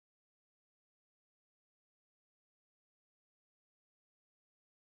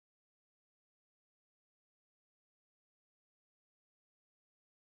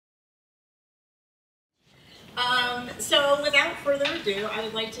So without further ado, I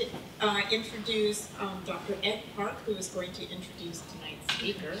would like to introduce Dr. Ed Park, who is going to introduce tonight's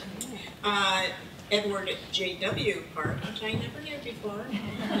speaker. Edward J.W. Park, which I never knew before.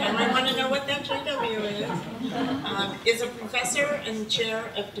 Now I want to know what that J.W. is a professor and chair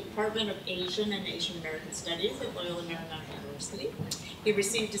of Department of Asian and Asian American Studies at Loyola Marymount University. He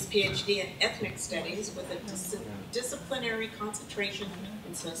received his PhD in ethnic studies with a disciplinary concentration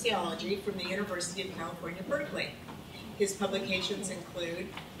in sociology from the University of California, Berkeley. His publications include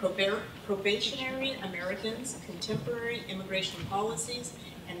Probationary Americans, Contemporary Immigration Policies,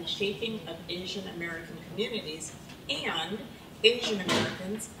 and the Shaping of Asian American Communities, and Asian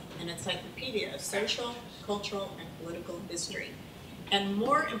Americans, an Encyclopedia of Social, Cultural, and Political History. And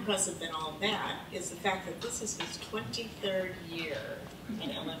more impressive than all that is the fact that this is his 23rd year at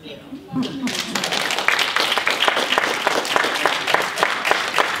LMU.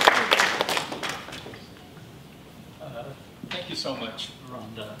 Thank you so much,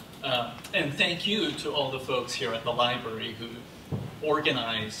 Rhonda. And thank you to all the folks here at the library who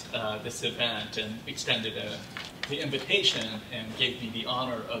organized this event and extended the invitation and gave me the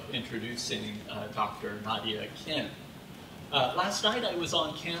honor of introducing Dr. Nadia Kim. Last night I was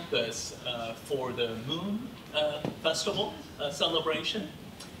on campus for the Moon Festival celebration,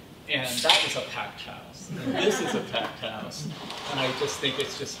 and that was a packed house. And this is a packed house, and I just think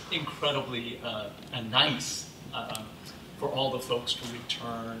it's just incredibly nice for all the folks to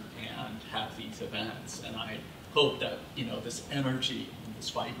return and have these events. And I hope that this energy and this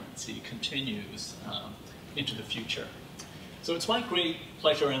vibrancy continues into the future. So it's my great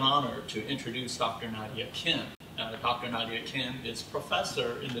pleasure and honor to introduce Dr. Nadia Kim. Dr. Nadia Kim is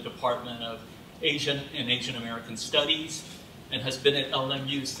professor in the Department of Asian and Asian American Studies and has been at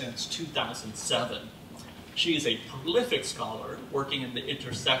LMU since 2007. She is a prolific scholar working in the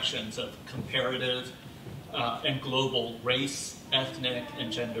intersections of comparative and global race, ethnic,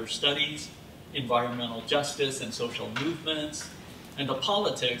 and gender studies, environmental justice and social movements, and the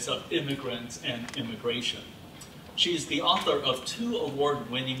politics of immigrants and immigration. She is the author of 2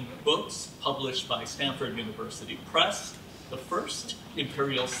 award-winning books published by Stanford University Press. The first,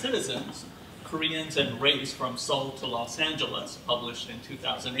 Imperial Citizens, Koreans and Race from Seoul to Los Angeles, published in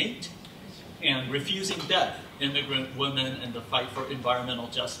 2008, and Refusing Death, Immigrant Women and the Fight for Environmental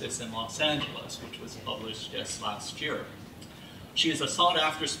Justice in Los Angeles, which was published just last year. She is a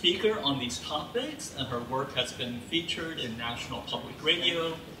sought-after speaker on these topics, and her work has been featured in National Public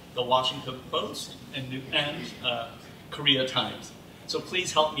Radio, The Washington Post, and Korea Times. So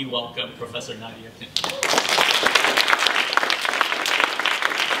please help me welcome Professor Nadia Kim.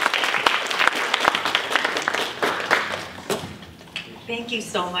 Thank you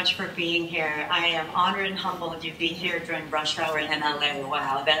so much for being here. I am honored and humbled to be here during rush hour in LA.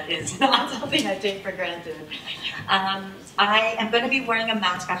 Wow, that is not something I take for granted. I am going to be wearing a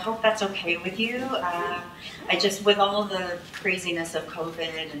mask. I hope that's okay with you. With all the craziness of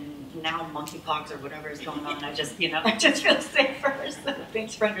COVID and now monkeypox or whatever is going on, I just feel safer. So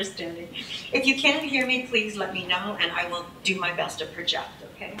thanks for understanding. If you can't hear me, please let me know, and I will do my best to project.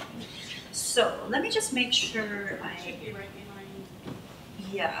 Okay. So let me just make sure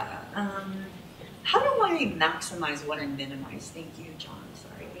Yeah. How do I maximize what I minimize? Thank you, John.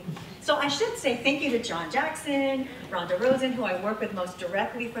 Sorry. So I should say thank you to John Jackson, Rhonda Rosen, who I work with most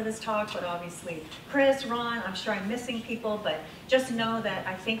directly for this talk, but obviously Chris, Ron, I'm sure I'm missing people, but just know that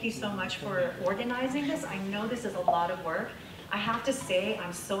I thank you so much for organizing this. I know this is a lot of work. I have to say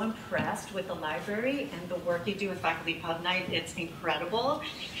I'm so impressed with the library and the work you do with Faculty Pub Night. It's incredible.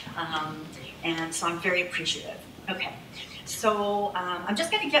 And so I'm very appreciative. Okay. So I'm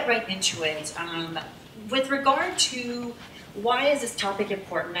just going to get right into it. With regard to why is this topic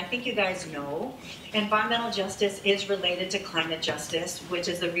important, I think you guys know environmental justice is related to climate justice, which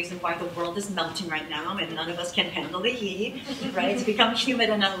is the reason why the world is melting right now and none of us can handle the heat, right? It's become humid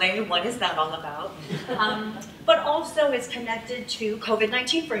in LA. What is that all about? But also it's connected to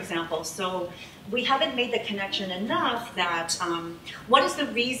COVID-19, for example. So we haven't made the connection enough that what is the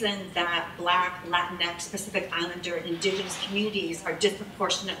reason that Black, Latinx, Pacific Islander, Indigenous communities are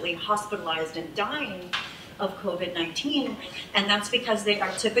disproportionately hospitalized and dying of COVID-19, and that's because they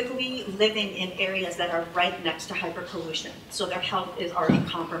are typically living in areas that are right next to hyperpollution. So their health is already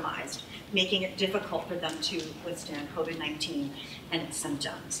compromised, making it difficult for them to withstand COVID-19 and its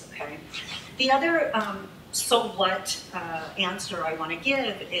symptoms, okay? The other so what answer I want to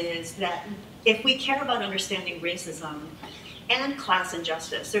give is that if we care about understanding racism and class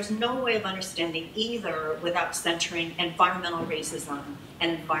injustice, there's no way of understanding either without centering environmental racism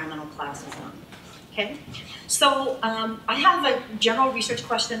and environmental classism. Okay, so I have a general research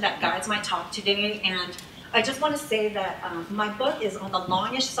question that guides my talk today, and I just want to say that my book is on the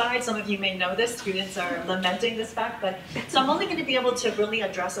longish side. Some of you may know this. Students are lamenting this fact, but so I'm only going to be able to really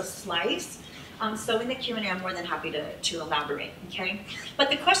address a slice. So in the Q&A, I'm more than happy to elaborate, okay?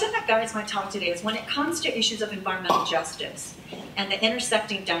 But the question that guides my talk today is when it comes to issues of environmental justice and the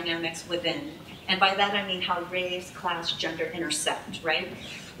intersecting dynamics within, and by that I mean how race, class, gender intersect, right?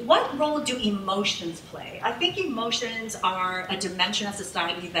 What role do emotions play? I think emotions are a dimension of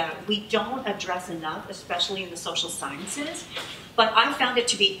society that we don't address enough, especially in the social sciences, but I found it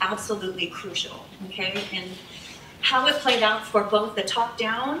to be absolutely crucial, okay? And how it played out for both the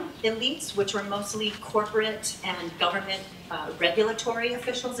top-down elites, which were mostly corporate and government regulatory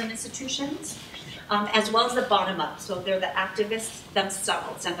officials and institutions, as well as the bottom-up. So they're the activists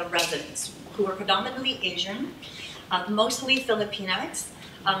themselves and the residents, who are predominantly Asian, mostly Filipinx,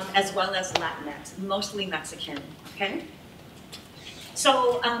 as well as Latinx, mostly Mexican, okay?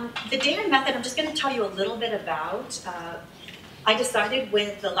 So the data method, I'm just going to tell you a little bit about. I decided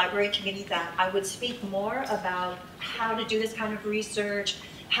with the library committee that I would speak more about how to do this kind of research,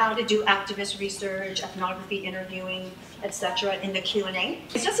 how to do activist research, ethnography, interviewing, etc. in the Q&A.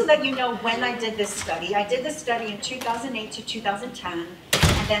 It's just to let you know when I did this study. I did this study in 2008 to 2010,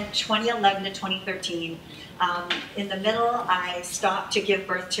 and then 2011 to 2013. In the middle, I stopped to give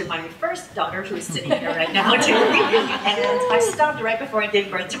birth to my first daughter, who is sitting here right now, too. And I stopped right before I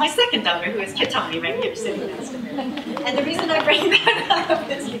gave birth to my second daughter, who is Kitani, right here, sitting next to me. And the reason I bring that up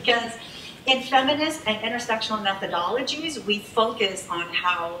is because in feminist and intersectional methodologies, we focus on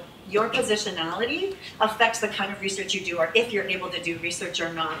how your positionality affects the kind of research you do, or if you're able to do research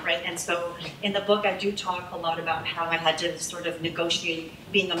or not, right? And so in the book, I do talk a lot about how I had to sort of negotiate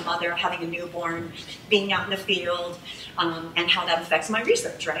being a mother, having a newborn, being out in the field, and how that affects my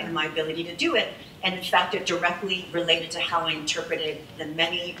research, right? And my ability to do it. And in fact, it directly related to how I interpreted the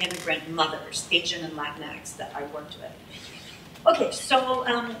many immigrant mothers, Asian and Latinx, that I worked with. Okay, so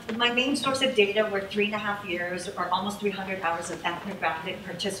my main source of data were 3.5 years, or almost 300 hours of ethnographic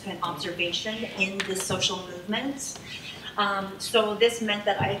participant observation in the social movements. So this meant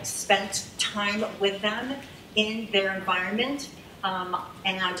that I spent time with them in their environment, and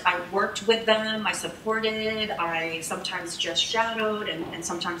I worked with them, I supported, I sometimes just shadowed, and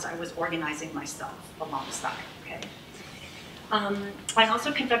sometimes I was organizing myself alongside, okay? I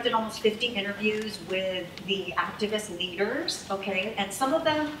also conducted almost 50 interviews with the activist leaders, okay? And some of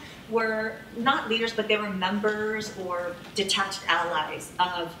them were not leaders, but they were members or detached allies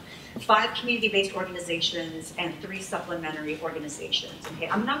of 5 community-based organizations and 3 supplementary organizations, okay?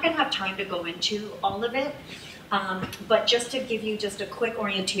 I'm not gonna have time to go into all of it, but just to give you just a quick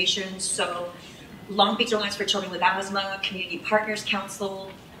orientation, so Long Beach Alliance for Children with Asthma, Community Partners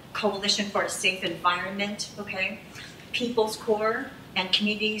Council, Coalition for a Safe Environment, okay? People's Corps, and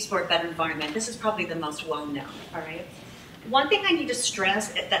Communities for a Better Environment. This is probably the most well-known, all right? One thing I need to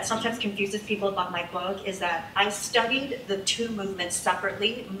stress that sometimes confuses people about my book is that I studied the 2 movements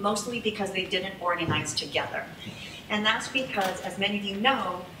separately, mostly because they didn't organize together. And that's because, as many of you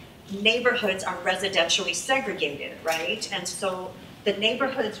know, neighborhoods are residentially segregated, right? And so the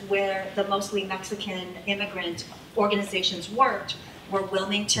neighborhoods where the mostly Mexican immigrant organizations worked were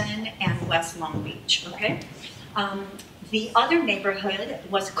Wilmington and West Long Beach, okay? The other neighborhood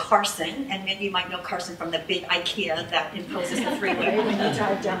was Carson, and maybe you might know Carson from the big IKEA that imposes the freeway when you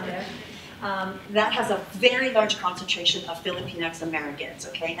drive down there. That has a very large concentration of Filipinx Americans,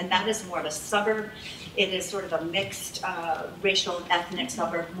 okay? And that is more of a suburb. It is sort of a mixed racial and ethnic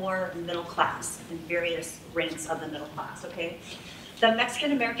suburb, more middle class, in various ranks of the middle class, okay? The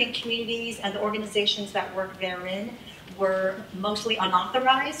Mexican American communities and the organizations that work therein were mostly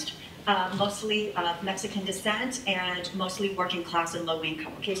unauthorized, mostly Mexican descent, and mostly working class and low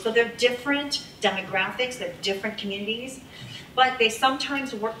income. Okay, so they're different demographics, they're different communities, but they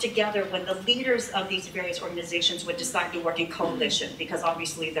sometimes work together when the leaders of these various organizations would decide to work in coalition, because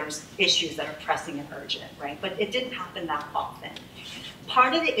obviously there's issues that are pressing and urgent, right? But it didn't happen that often.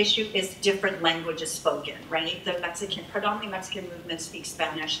 Part of the issue is different languages spoken, right? The predominantly Mexican movement speaks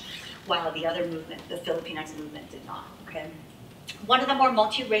Spanish, while the other movement, the Filipinx movement, did not, okay? One of the more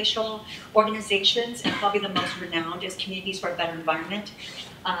multiracial organizations, and probably the most renowned, is Communities for a Better Environment.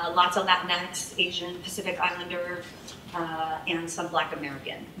 Lots of Latinx, Asian, Pacific Islander, and some Black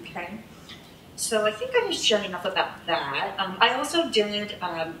American, okay? So I think I just shared enough about that. I also did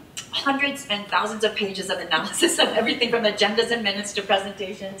hundreds and thousands of pages of analysis of everything from agendas and minutes to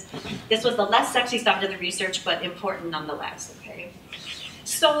presentations. This was the less sexy side of the research, but important nonetheless, okay?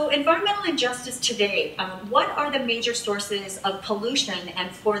 So environmental injustice today, what are the major sources of pollution?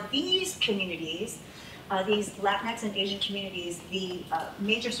 And for these communities, these Latinx and Asian communities, the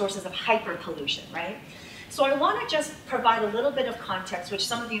major sources of hyperpollution, right? So I want to just provide a little bit of context, which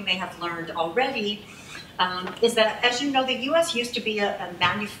some of you may have learned already, is that, as you know, the US used to be a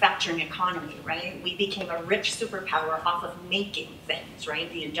manufacturing economy, right? We became a rich superpower off of making things, right?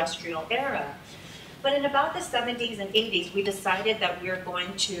 The industrial era. But in about the 70s and 80s, we decided that we were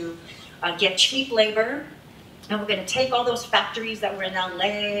going to get cheap labor, and we're going to take all those factories that were in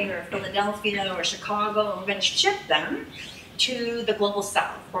LA or Philadelphia or Chicago, and we're going to ship them to the global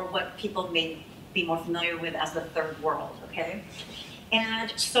south, or what people may be more familiar with as the third world, okay? And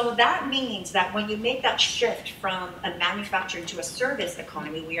so that means that when you make that shift from a manufacturing to a service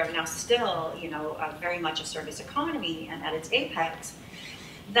economy, we are now still, you know, very much a service economy and at its apex,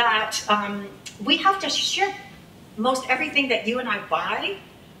 that we have to ship most everything that you and I buy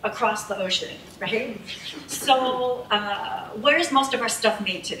across the ocean, right? So where is most of our stuff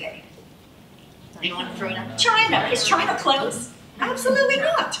made today? You want to throw it out? China. Is China close? Absolutely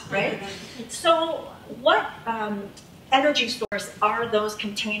not, right? So what energy source are those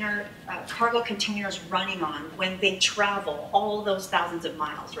cargo containers running on when they travel all those thousands of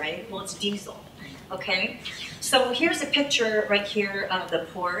miles, right? Well, it's diesel, okay? So here's a picture right here of the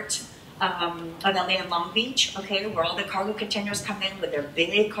port of LA and Long Beach, okay, where all the cargo containers come in with their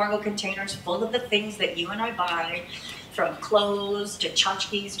big cargo containers full of the things that you and I buy, from clothes to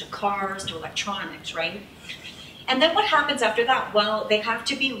tchotchkes to cars to electronics, right? And then what happens after that? Well, they have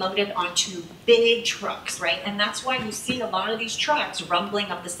to be loaded onto big trucks, right? And that's why you see a lot of these trucks rumbling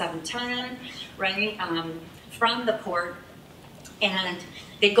up the 710, right, from the port. And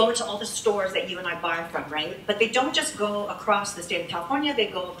they go to all the stores that you and I buy from, right? But they don't just go across the state of California, they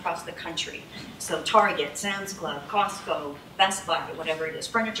go across the country. So Target, Sam's Club, Costco, Best Buy, whatever it is,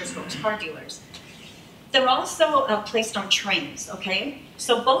 furniture stores, car dealers. They're also placed on trains, okay?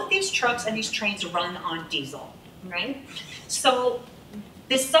 So both these trucks and these trains run on diesel, right? So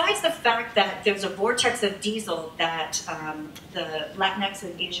besides the fact that there's a vortex of diesel that the Latinx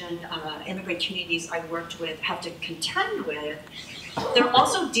and Asian immigrant communities I worked with have to contend with, they're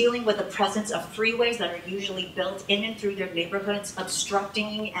also dealing with the presence of freeways that are usually built in and through their neighborhoods,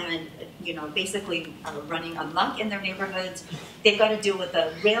 obstructing and, you know, basically running amok in their neighborhoods. They've got to deal with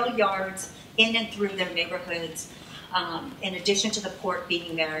the rail yards in and through their neighborhoods, in addition to the port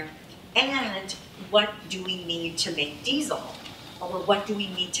being there. And what do we need to make diesel? Or what do we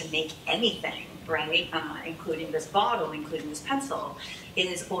need to make anything, right? Including this bottle, including this pencil,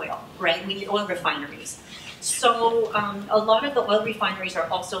 is oil, right? We need oil refineries. So a lot of the oil refineries are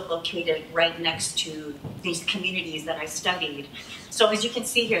also located right next to these communities that I studied. So as you can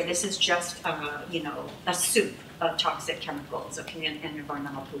see here, this is just, you know, a soup of toxic chemicals, okay, and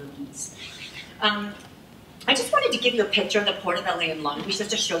environmental pollutants. I just wanted to give you a picture of the Port of LA and Long Beach just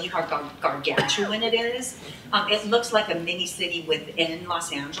to show you how gargantuan it is. It looks like a mini city within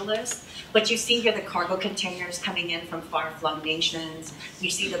Los Angeles, but you see here the cargo containers coming in from far-flung nations. You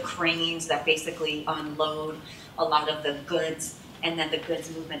see the cranes that basically unload a lot of the goods, and then the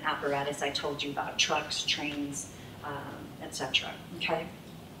goods movement apparatus I told you about, trucks, trains, etc. Okay?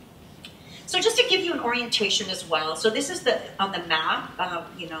 So just to give you an orientation as well, so this is on the map,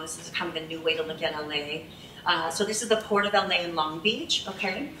 you know, this is kind of a new way to look at LA. So this is the Port of LA and Long Beach,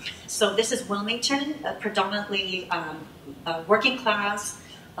 okay? So this is Wilmington, predominantly working class,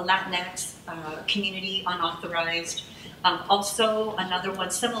 a Latinx community, unauthorized. Also, another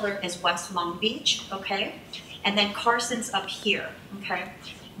one similar is West Long Beach, okay? And then Carson's up here, okay?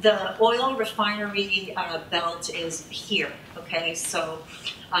 The oil refinery belt is here, okay? So,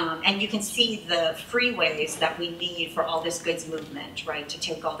 and you can see the freeways that we need for all this goods movement, right? To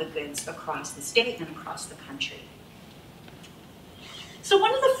take all the goods across the state and across the country. So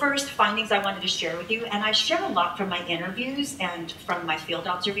one of the first findings I wanted to share with you, and I share a lot from my interviews and from my field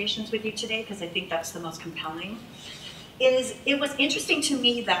observations with you today, because I think that's the most compelling, is it was interesting to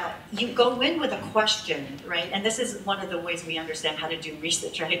me that you go in with a question, right? And this is one of the ways we understand how to do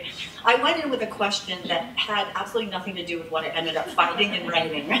research, right? I went in with a question that had absolutely nothing to do with what I ended up finding and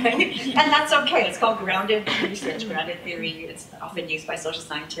writing, right? And that's okay. It's called grounded research, grounded theory. It's often used by social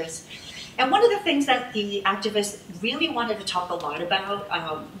scientists. And one of the things that the activists really wanted to talk a lot about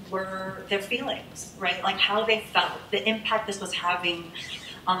were their feelings, right? Like how they felt, the impact this was having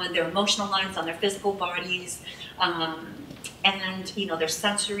on their emotional lives, on their physical bodies, and you know, their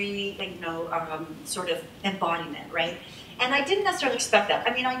sensory, you know, sort of embodiment, right? And I didn't necessarily expect that.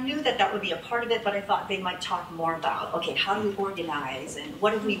 I mean, I knew that that would be a part of it, but I thought they might talk more about, okay, how do we organize, and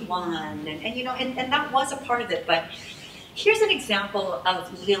what have we won, and you know, and that was a part of it. But here's an example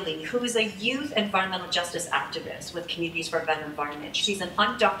of Lily, who is a youth environmental justice activist with Communities for a Better Environment. She's an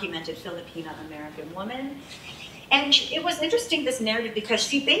undocumented Filipino-American woman. And it was interesting, this narrative, because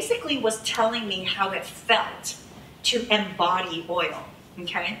she basically was telling me how it felt to embody oil,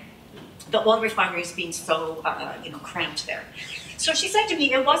 okay? The oil refineries being so, cramped there. So she said to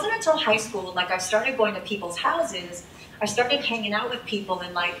me, it wasn't until high school, like I started going to people's houses, I started hanging out with people,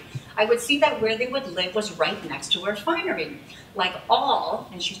 and I would see that where they would live was right next to a refinery. Like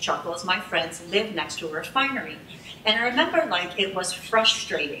and she chuckles, my friends live next to a refinery. And I remember it was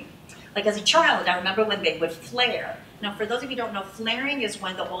frustrating. Like as a child, I remember when they would flare. Now, for those of you who don't know, flaring is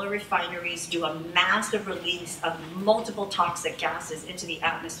when the oil refineries do a massive release of multiple toxic gases into the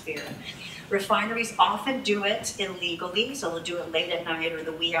atmosphere. Refineries often do it illegally, so they'll do it late at night or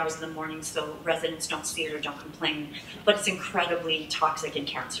the wee hours of the morning so residents don't see it or don't complain. But it's incredibly toxic and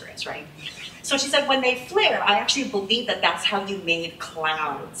cancerous, right? So she said when they flare, I actually believe that that's how you made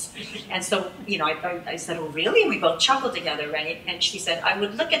clouds. And so, I said, oh, really? And we both chuckled together, right? And she said, I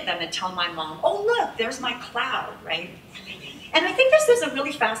would look at them and tell my mom, oh, look, there's my cloud, right? And I think this is a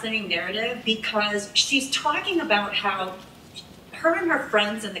really fascinating narrative because she's talking about how her and her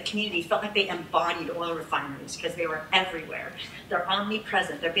friends in the community felt like they embodied oil refineries because they were everywhere. They're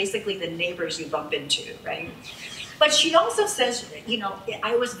omnipresent. They're basically the neighbors you bump into, right? But she also says,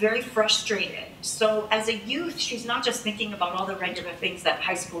 I was very frustrated. So as a youth, she's not just thinking about all the regular things that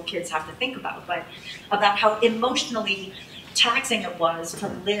high school kids have to think about, but about how emotionally taxing it was to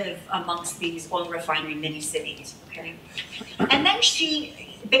live amongst these oil refinery mini-cities, okay? And then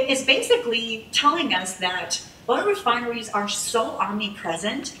she is basically telling us that oil refineries are so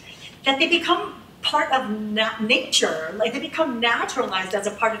omnipresent that they become part of nature, like they become naturalized as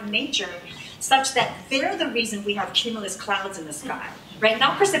a part of nature, such that they're the reason we have cumulus clouds in the sky, right?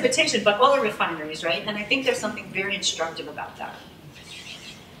 Not precipitation, but oil refineries, right? And I think there's something very instructive about that.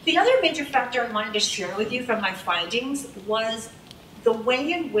 The other major factor I wanted to share with you from my findings was the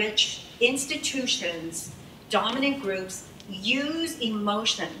way in which institutions, dominant groups, use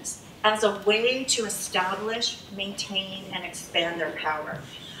emotions as a way to establish, maintain, and expand their power.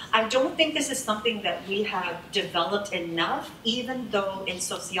 I don't think this is something that we have developed enough, even though in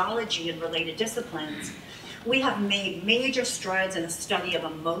sociology and related disciplines, we have made major strides in the study of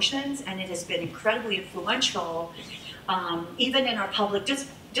emotions, and it has been incredibly influential, even in our public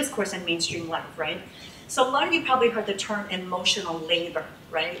discourse and mainstream life, right? So a lot of you probably heard the term emotional labor,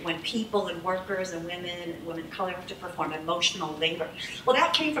 right? When people and workers and women of color have to perform emotional labor. Well,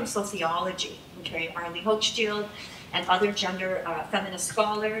 that came from sociology, okay? Arlie Hochschild and other gender feminist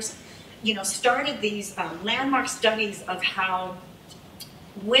scholars, started these landmark studies of how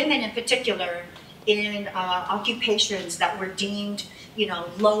women in particular in occupations that were deemed,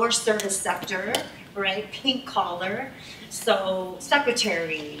 lower service sector, right, pink collar, so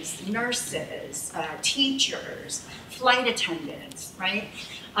secretaries, nurses, teachers, flight attendants, right,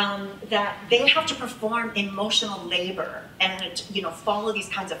 that they have to perform emotional labor and, follow these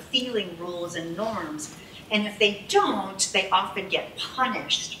kinds of feeling rules and norms. And if they don't, they often get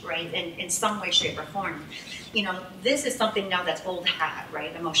punished, right, in some way, shape, or form. This is something now that's old hat,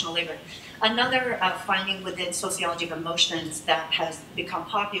 right, emotional labor. Another finding within sociology of emotions that has become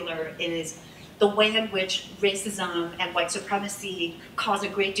popular is the way in which racism and white supremacy cause a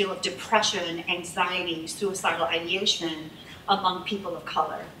great deal of depression, anxiety, suicidal ideation among people of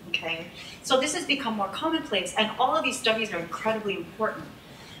color, okay? So this has become more commonplace, and all of these studies are incredibly important.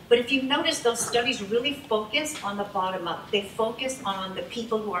 But if you notice, those studies really focus on the bottom up. They focus on the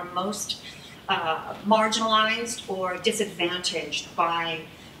people who are most marginalized or disadvantaged by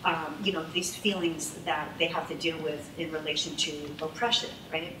these feelings that they have to deal with in relation to oppression,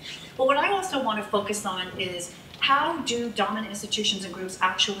 right? But what I also want to focus on is how do dominant institutions and groups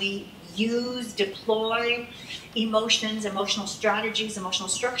actually deploy emotions, emotional strategies, emotional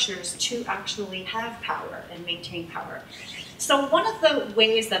structures to actually have power and maintain power. So one of the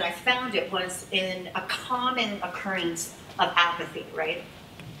ways that I found it was in a common occurrence of apathy, right?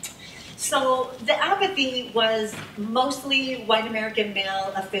 So the apathy was mostly white American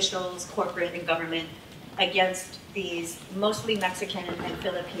male officials, corporate and government, against these mostly Mexican and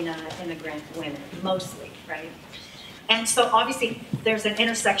Filipina immigrant women, mostly, right? And so obviously there's an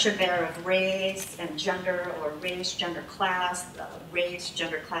intersection there of race and gender, or race, gender, class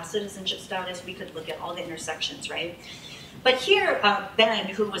citizenship status. We could look at all the intersections, right? But here, Ben,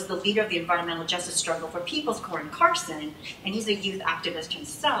 who was the leader of the environmental justice struggle for People's Corps in Carson, and he's a youth activist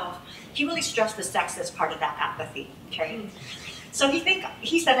himself, he really stressed the sexist part of that apathy, okay? So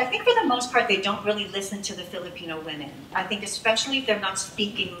he said, I think for the most part, they don't really listen to the Filipino women. I think especially if they're not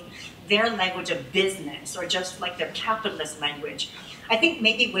speaking their language of business or just like their capitalist language. I think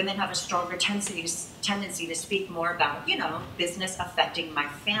maybe women have a stronger tendency to speak more about, business affecting my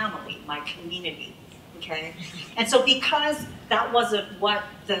family, my community. okay? And so because that wasn't what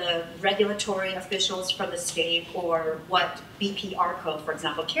the regulatory officials from the state or what BP ARCO, for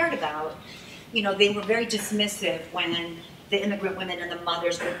example, cared about, you know, they were very dismissive when the immigrant women and the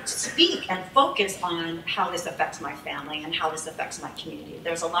mothers would speak and focus on how this affects my family and how this affects my community.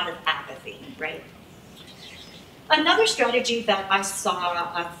 There's a lot of apathy, right? Another strategy that I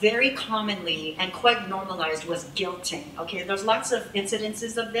saw very commonly and quite normalized was guilting. Okay, there's lots of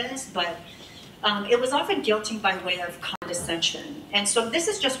incidences of this, but it was often guilting by way of condescension. And so this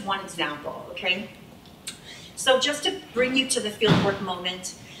is just one example, okay? So just to bring you to the fieldwork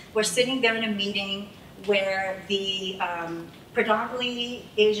moment, we're sitting there in a meeting where the predominantly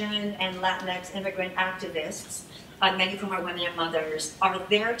Asian and Latinx immigrant activists, many of whom are women and mothers, are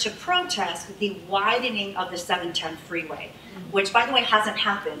there to protest the widening of the 710 freeway, which, by the way, hasn't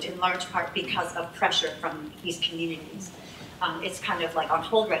happened in large part because of pressure from these communities. It's kind of like on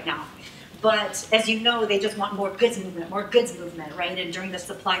hold right now. But as you know, they just want more goods movement, right? And during the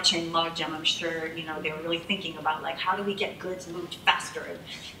supply chain logjam, I'm sure, you know, they were really thinking about, like, how do we get goods moved faster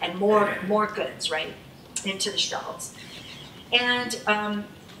and more goods, right, into the shelves. And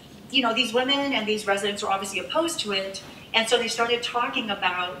you know, these women and these residents were obviously opposed to it, and so they started talking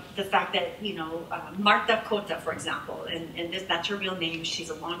about the fact that, you know, Marta Cota, for example, and that's her real name, she's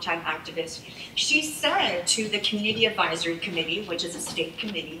a longtime activist, she said to the Community Advisory Committee, which is a state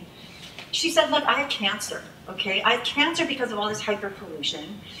committee, she said, look, I have cancer, okay? I have cancer because of all this hyperpollution.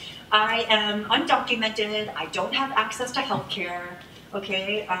 I am undocumented, I don't have access to health care,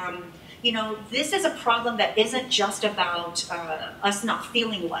 okay? You know, this is a problem that isn't just about us not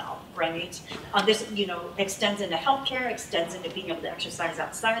feeling well, right? This, you know, extends into healthcare, extends into being able to exercise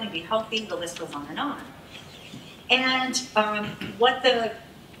outside and be healthy. The list goes on and on. And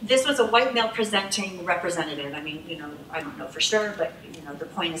this was a white male presenting representative. I mean, you know, I don't know for sure, but, you know, the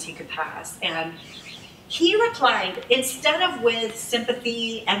point is he could pass. And he replied, instead of with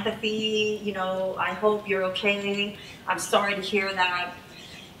sympathy, empathy, you know, I hope you're okay, I'm sorry to hear that.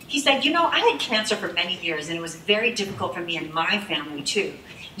 He said, you know, I had cancer for many years, and it was very difficult for me and my family, too.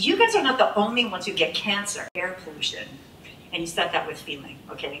 You guys are not the only ones who get cancer, air pollution. And he said that with feeling,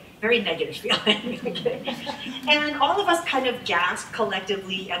 okay? Very negative feeling, okay? And all of us kind of gasped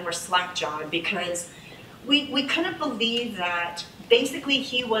collectively and were slack-jawed because we couldn't believe that basically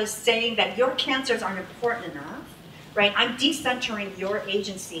he was saying that your cancers aren't important enough, right? I'm decentering your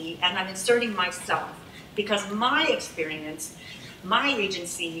agency, and I'm inserting myself because my experience, my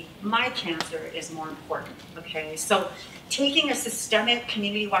agency, my cancer is more important, okay? So taking a systemic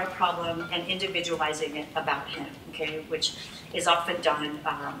community-wide problem and individualizing it about him, okay, which is often done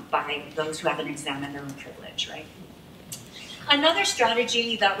by those who haven't examined their own privilege, right? Another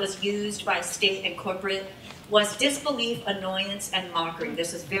strategy that was used by state and corporate was disbelief, annoyance, and mockery.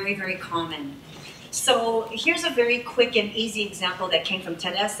 This is very, very common. So here's a very quick and easy example that came from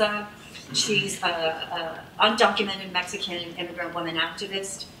Teresa. She's an undocumented Mexican immigrant woman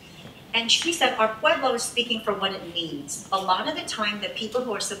activist. And she said, our pueblo is speaking for what it needs. A lot of the time, the people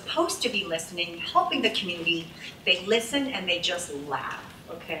who are supposed to be listening, helping the community, they listen and they just laugh,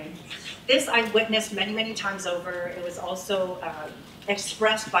 okay? This I witnessed many, many times over. It was also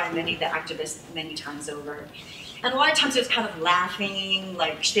expressed by many of the activists many times over. And a lot of times it was kind of laughing,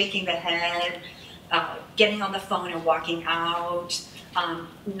 like shaking the head, getting on the phone and walking out,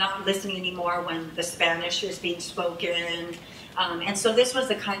 not listening anymore when the Spanish is being spoken. And so this was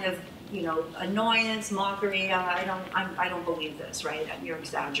the kind of, you know, annoyance, mockery, I don't believe this, right? You're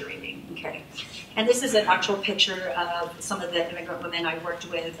exaggerating, okay? And this is an actual picture of some of the immigrant women I worked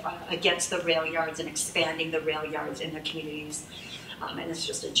with against the rail yards and expanding the rail yards in their communities. And it's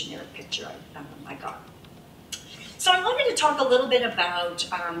just a generic picture I got. So I wanted to talk a little bit about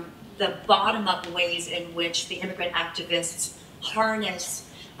the bottom-up ways in which the immigrant activists harness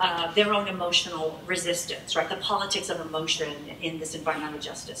their own emotional resistance, right? The politics of emotion in this environmental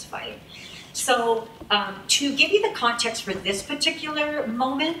justice fight. So to give you the context for this particular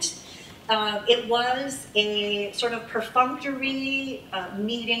moment, it was a sort of perfunctory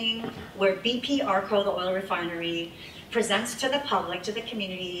meeting where BP ARCO, the oil refinery, presents to the public, to the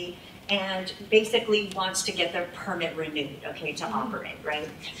community, and basically wants to get their permit renewed, okay, to operate, right?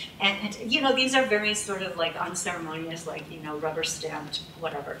 And, you know, these are very sort of like unceremonious, like, you know, rubber stamped,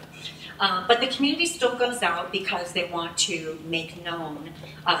 whatever. But the community still goes out because they want to make known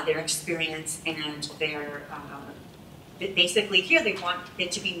their experience and their, basically here they want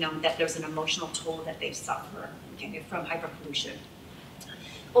it to be known that there's an emotional toll that they suffer, okay, from hyperpollution.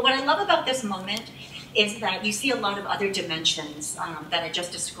 But what I love about this moment is that you see a lot of other dimensions that I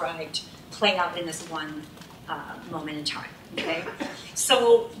just described play out in this one moment in time, okay?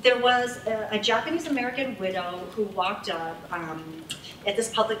 So there was a Japanese-American widow who walked up at this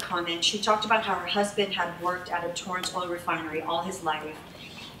public comment. She talked about how her husband had worked at a Torrance oil refinery all his life,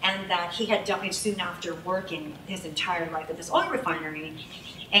 and that he had died soon after working his entire life at this oil refinery.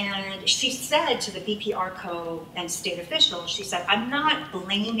 And she said to the BPRCO and state officials, she said, "I'm not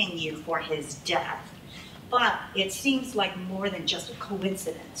blaming you for his death, but it seems like more than just a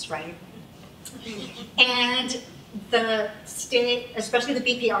coincidence, right?" And the state, especially the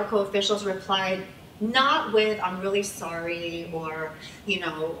BPRCO officials, replied not with "I'm really sorry" or, you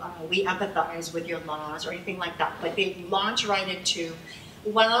know, "we empathize with your loss" or anything like that, but they launched right into,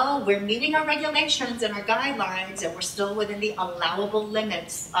 "Well, we're meeting our regulations and our guidelines, and we're still within the allowable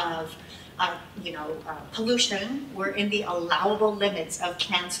limits of, pollution. We're in the allowable limits of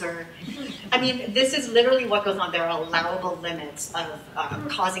cancer." I mean, this is literally what goes on. There are allowable limits of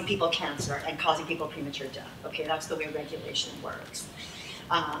causing people cancer and causing people premature death. Okay, that's the way regulation works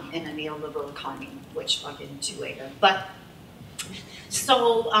in a neoliberal economy, which I'll get into later. But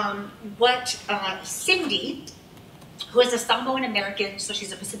so what Cindy, who is a Samoan American, so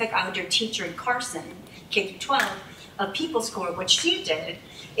she's a Pacific Islander teacher in Carson, K-12, of People's Corps, what she did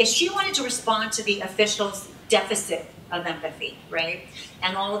is she wanted to respond to the officials' deficit of empathy, right?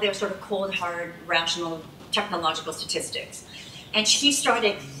 And all of their sort of cold, hard, rational, technological statistics. And she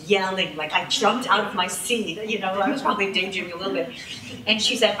started yelling, like I jumped out of my seat, you know, I was probably daydreaming a little bit. And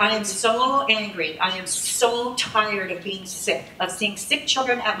she said, "I am so angry, I am so tired of being sick, of seeing sick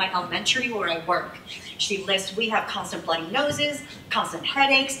children at my elementary where I work." She lists, "We have constant bloody noses, constant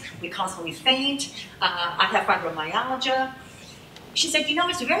headaches, we constantly faint, I have fibromyalgia." She said, "You know,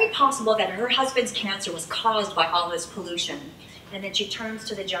 it's very possible that her husband's cancer was caused by all this pollution." And then she turns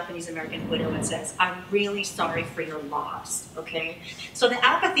to the Japanese-American widow and says, "I'm really sorry for your loss," okay? So the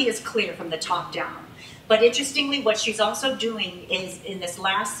apathy is clear from the top down. But interestingly, what she's also doing is, in this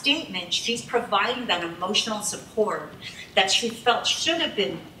last statement, she's providing that emotional support that she felt should have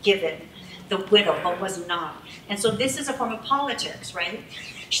been given the widow, but was not. And so this is a form of politics, right?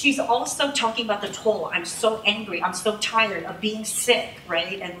 She's also talking about the toll. "I'm so angry, I'm so tired of being sick,"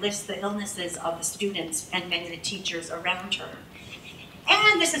 right? And lists the illnesses of the students and many of the teachers around her.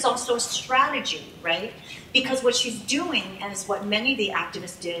 And this is also a strategy, right? Because what she's doing, as what many of the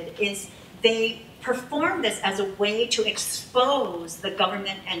activists did, is they perform this as a way to expose the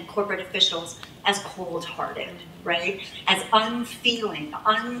government and corporate officials as cold-hearted, right? As unfeeling,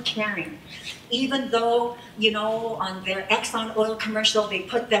 uncaring. Even though, you know, on their Exxon oil commercial, they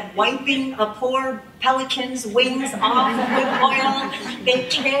put them wiping a poor pelican's wings off with oil. They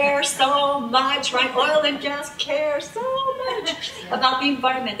care so much, right? Oil and gas care so much about the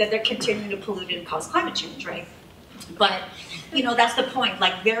environment that they're continuing to pollute and cause climate change, right? But, you know, that's the point.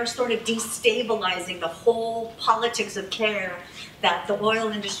 Like, they're sort of destabilizing the whole politics of care that the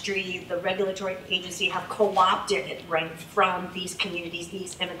oil industry, the regulatory agency have co-opted, right, from these communities,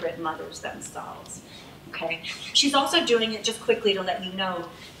 these immigrant mothers themselves. Okay. She's also doing it, just quickly to let you know,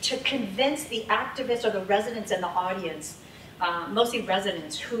 to convince the activists or the residents in the audience, mostly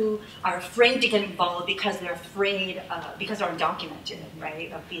residents, who are afraid to get involved because they're afraid, because they're undocumented,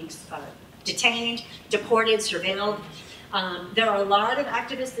 right, of being detained, deported, surveilled. There are a lot of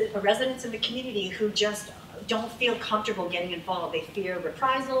activists, residents in the community who just don't feel comfortable getting involved. They fear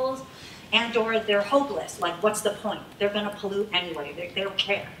reprisals, and or they're hopeless. Like, what's the point? They're going to pollute anyway. They don't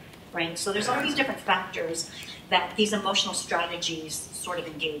care, right? So there's all these different factors that these emotional strategies sort of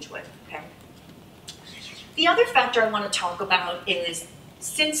engage with, okay? The other factor I want to talk about is,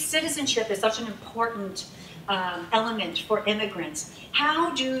 since citizenship is such an important element for immigrants, how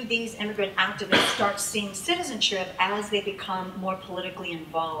do these immigrant activists start seeing citizenship as they become more politically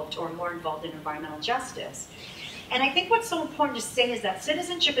involved or more involved in environmental justice? And I think what's so important to say is that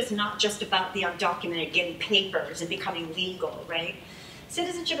citizenship is not just about the undocumented getting papers and becoming legal, right?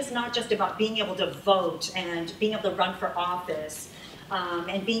 Citizenship is not just about being able to vote and being able to run for office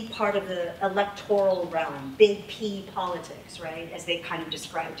and being part of the electoral realm, big P politics, right, as they kind of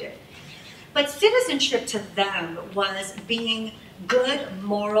described it. But citizenship to them was being good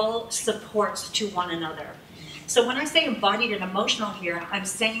moral supports to one another. So when I say embodied and emotional here, I'm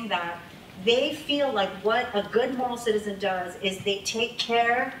saying that they feel like what a good moral citizen does is they take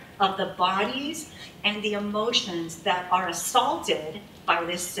care of the bodies and the emotions that are assaulted by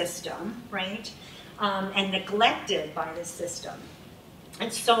this system, right, and neglected by this system.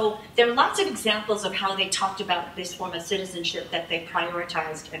 And so there are lots of examples of how they talked about this form of citizenship that they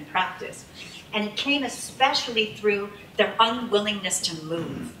prioritized and practiced. And it came especially through their unwillingness to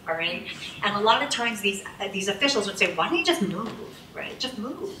move, all right? And a lot of times these officials would say, why don't you just move, right? Just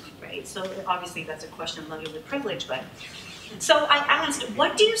move, right? So obviously that's a question loaded with privilege, but. So I asked,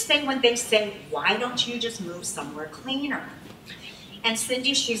 what do you say when they say, why don't you just move somewhere cleaner? And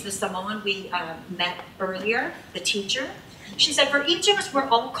Cindy, she's the Samoan we met earlier, the teacher. She said, for each of us, we're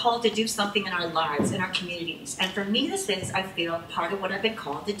all called to do something in our lives, in our communities. And for me, this is, I feel, part of what I've been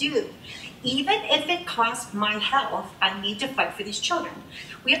called to do. Even if it costs my health, I need to fight for these children.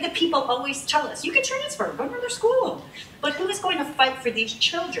 We have the people always tell us, you can transfer, go to another school. But who is going to fight for these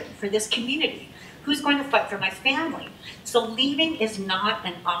children, for this community? Who's going to fight for my family? So leaving is not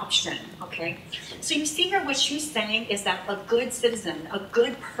an option, okay? So you see here what she's saying is that a good citizen, a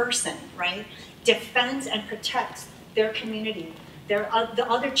good person, right, defends and protects their community, the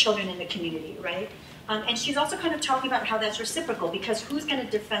other children in the community, right? And she's also kind of talking about how that's reciprocal, because who's going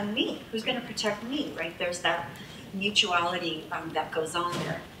to defend me? Who's going to protect me, right? There's that mutuality that goes on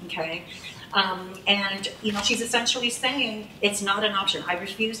there, okay? And, you know, she's essentially saying it's not an option. I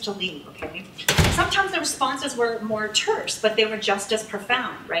refuse to leave, okay? Sometimes the responses were more terse, but they were just as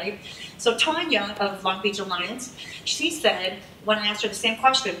profound, right? So Tanya of Long Beach Alliance, she said, when I asked her the same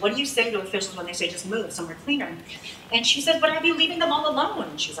question, what do you say to officials when they say just move somewhere cleaner? And she said, would I be leaving them all alone?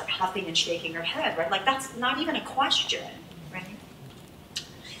 And she was like huffing and shaking her head, right? Like that's not even a question, right?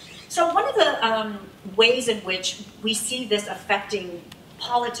 So one of the ways in which we see this affecting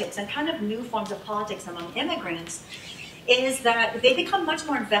politics and kind of new forms of politics among immigrants is that they become much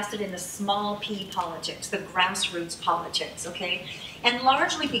more invested in the small p politics, the grassroots politics, okay? And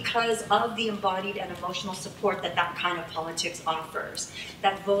largely because of the embodied and emotional support that that kind of politics offers,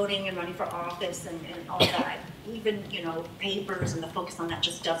 that voting and running for office and all that, even, you know, papers and the focus on that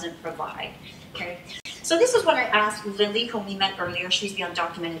just doesn't provide, okay? So this is what I asked Lily, whom we met earlier. She's the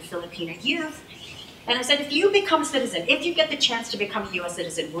undocumented Filipina youth. And I said, if you become a citizen, if you get the chance to become a U.S.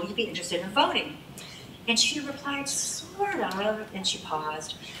 citizen, will you be interested in voting? And she replied, sort of, and she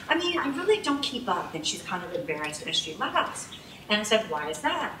paused. I mean, I really don't keep up. And she's kind of embarrassed as she laughs. And I said, why is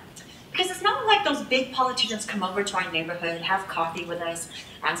that? Because it's not like those big politicians come over to our neighborhood, have coffee with us,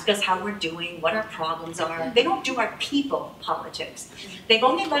 ask us how we're doing, what our problems are. They don't do our people politics. They've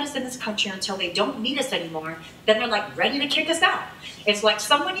only let us in this country until they don't need us anymore. Then they're like ready to kick us out. It's like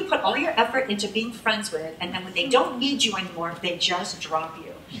someone you put all your effort into being friends with, and then when they don't need you anymore, they just drop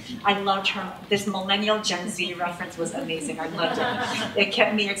you. I loved her. This millennial Gen Z reference was amazing. I loved it. It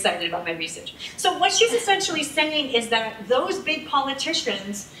kept me excited about my research. So what she's essentially saying is that those big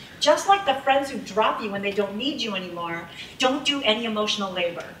politicians, just like the friends who drop you when they don't need you anymore, don't do any emotional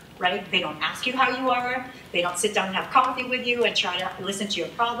labor, right? They don't ask you how you are. They don't sit down and have coffee with you and try to listen to your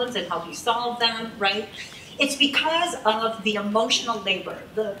problems and help you solve them, right? It's because of the emotional labor,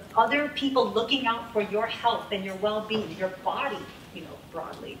 the other people looking out for your health and your well-being, your body, you know,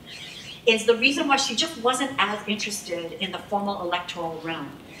 broadly, is the reason why she just wasn't as interested in the formal electoral realm.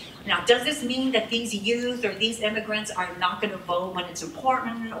 Now, does this mean that these youth or these immigrants are not going to vote when it's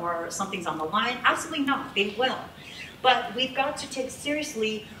important or something's on the line? Absolutely not. They will. But we've got to take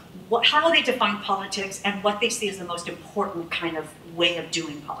seriously how they define politics and what they see as the most important kind of way of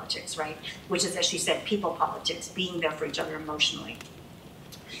doing politics, right? Which is, as she said, people politics, being there for each other emotionally.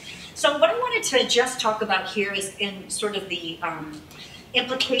 So what I wanted to just talk about here is in sort of the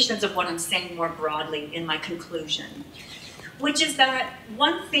implications of what I'm saying more broadly in my conclusion, which is that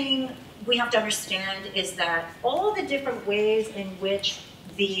one thing we have to understand is that all the different ways in which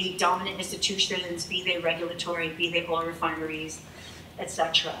the dominant institutions, be they regulatory, be they oil refineries,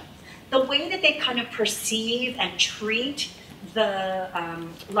 etc., the way that they kind of perceive and treat the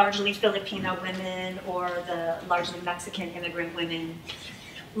largely Filipino women or the largely Mexican immigrant women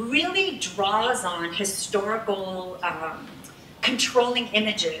really draws on historical controlling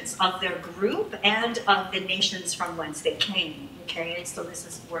images of their group and of the nations from whence they came, okay? So this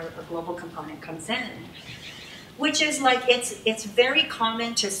is where a global component comes in, which is like it's very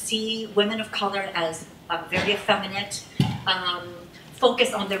common to see women of color as very effeminate,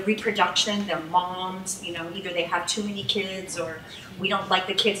 focus on their reproduction, their moms, you know, either they have too many kids or we don't like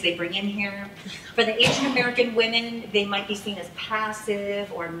the kids they bring in here. For the Asian American women, they might be seen as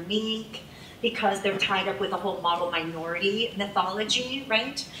passive or meek because they're tied up with a whole model minority mythology,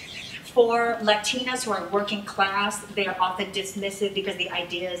 right? For Latinas who are working class, they are often dismissive because the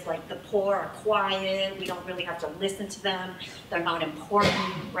idea is like the poor are quiet, we don't really have to listen to them, they're not important,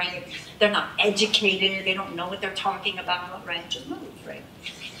 right? They're not educated, they don't know what they're talking about, right? Just move, right?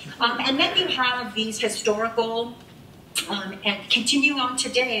 And then you have these historical And continuing on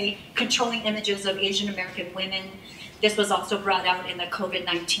today, controlling images of Asian American women. This was also brought out in the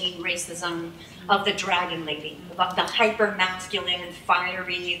COVID-19 racism of the dragon lady, about the hyper-masculine,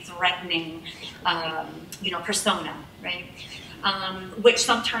 fiery, threatening, persona, right? Which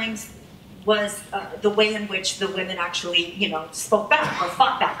sometimes was the way in which the women actually, spoke back or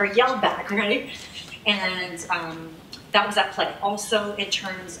fought back or yelled back, right? And that was at play. Also in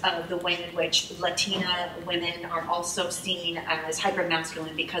terms of the way in which Latina women are also seen as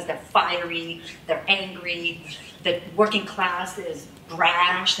hyper-masculine because they're fiery, they're angry, the working class is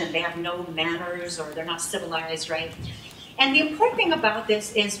brash and they have no manners or they're not civilized, right? And the important thing about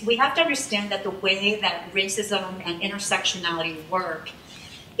this is we have to understand that the way that racism and intersectionality work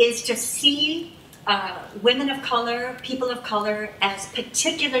is to see women of color, people of color, as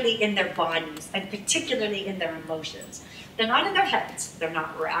particularly in their bodies and particularly in their emotions. They're not in their heads. They're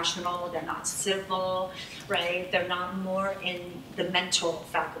not rational. They're not civil, right? They're not more in the mental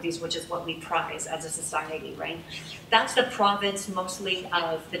faculties, which is what we prize as a society, right? That's the province mostly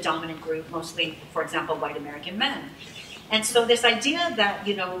of the dominant group, mostly, for example, white American men. And so this idea that,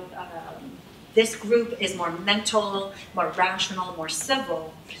 this group is more mental, more rational, more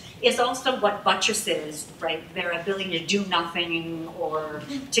civil, is also what buttresses, right, their ability to do nothing or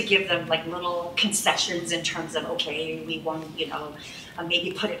to give them like little concessions in terms of, okay, we won't,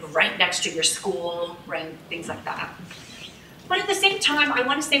 maybe put it right next to your school, right, things like that. But at the same time, I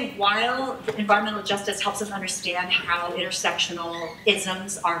want to say while environmental justice helps us understand how intersectional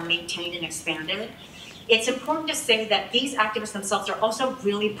isms are maintained and expanded, it's important to say that these activists themselves are also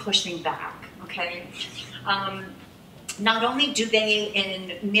really pushing back, okay? Not only do they,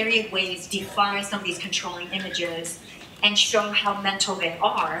 in myriad ways, defy some of these controlling images and show how mental they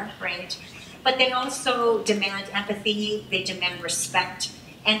are, right? But they also demand empathy, they demand respect,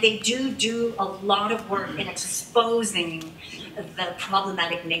 and they do a lot of work in exposing the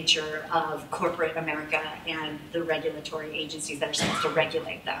problematic nature of corporate America and the regulatory agencies that are supposed to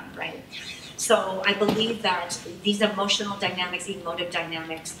regulate them, right? So I believe that these emotional dynamics, emotive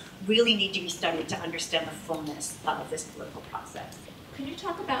dynamics, really need to be studied to understand the fullness of this political process. Can you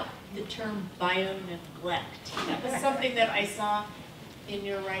talk about the term bio-neglect? That was something that I saw in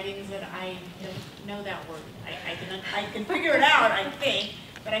your writings that I don't know that word. I can figure it out, I think,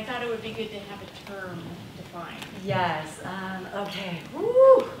 but I thought it would be good to have a term defined. Yes, okay,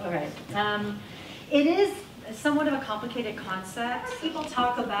 woo, all right. It is somewhat of a complicated concept. People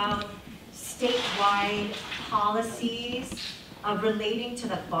talk about statewide policies relating to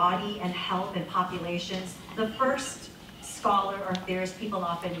the body and health and populations. The first scholar or theorist people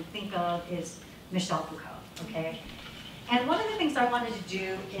often think of is Michel Foucault, okay? And one of the things I wanted to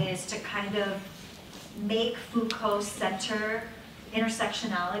do is to kind of make Foucault center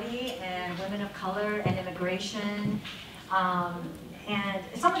intersectionality and women of color and immigration. And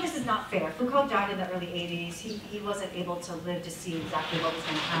some of this is not fair. Foucault died in the early 80s. He wasn't able to live to see exactly what was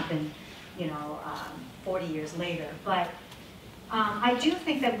going to happen 40 years later. But I do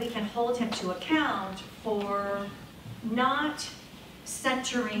think that we can hold him to account for not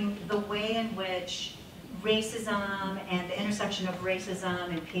centering the way in which racism and the intersection of racism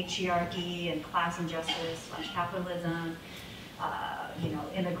and patriarchy and class injustice / capitalism,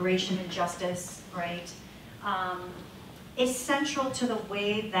 immigration injustice, right, is central to the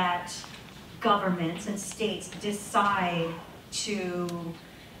way that governments and states decide to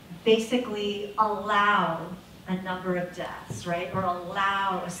basically allow a number of deaths, right, or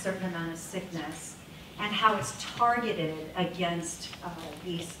allow a certain amount of sickness, and how it's targeted against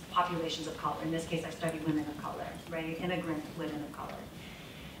these populations of color. In this case, I studied women of color, right, immigrant women of color.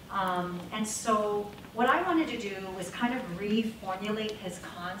 And so what I wanted to do was kind of reformulate his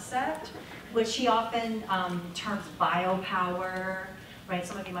concept, which he often terms biopower, right?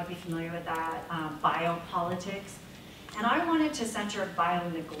 Some of you might be familiar with that, biopolitics. And I wanted to center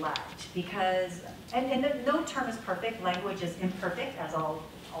bio-neglect because, and no term is perfect, language is imperfect as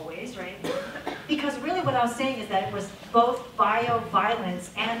always, right? Because really what I was saying is that it was both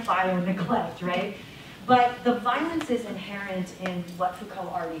bio-violence and bio-neglect, right? But the violence is inherent in what Foucault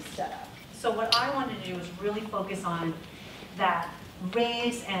already set up. So what I wanted to do was really focus on that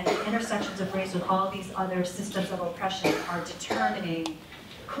race and intersections of race with all these other systems of oppression are determining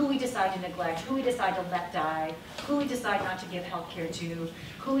who we decide to neglect, who we decide to let die, who we decide not to give health care to,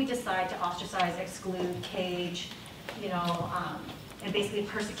 who we decide to ostracize, exclude, cage, and basically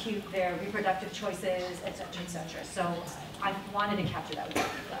persecute their reproductive choices, et cetera, et cetera. So I wanted to capture that with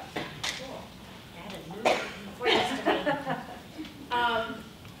neglect.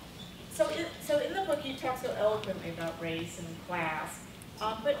 So in the book you talk so eloquently about race and class.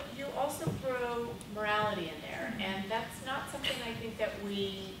 But you also throw morality in there, and that's not something I think that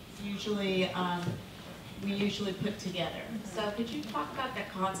we usually put together. So could you talk about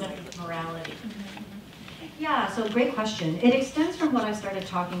that concept of morality? Yeah, so great question. It extends from what I started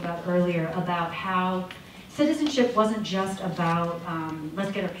talking about earlier about how citizenship wasn't just about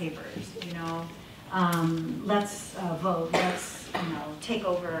let's get our papers, let's vote, let's take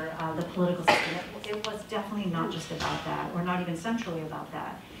over the political system. It was definitely not just about that, or not even centrally about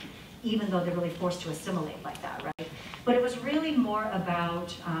that, even though they're really forced to assimilate like that, right? But it was really more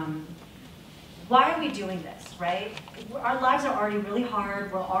about why are we doing this, right? Our lives are already really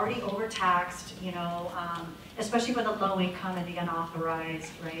hard. We're already overtaxed, especially for the low income and the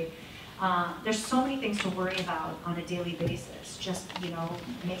unauthorized, right? There's so many things to worry about on a daily basis. Just,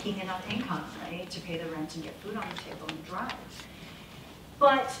 making enough income, right, to pay the rent and get food on the table and drive.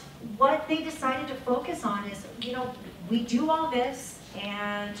 But what they decided to focus on is, we do all this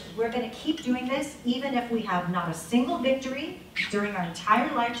and we're going to keep doing this even if we have not a single victory during our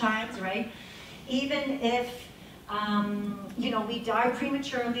entire lifetimes, right? Even if, we die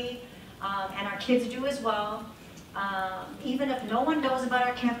prematurely and our kids do as well, even if no one knows about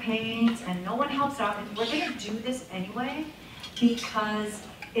our campaigns and no one helps out, we're going to do this anyway because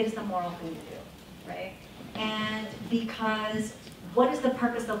it is the moral thing to do, right? And because what is the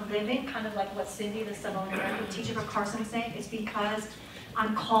purpose of living? Kind of like what Cindy, the Savona American teacher for Carson, is saying. It's because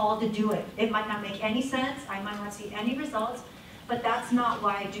I'm called to do it. It might not make any sense. I might not see any results, but that's not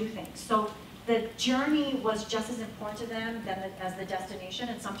why I do things. So the journey was just as important to them as the destination,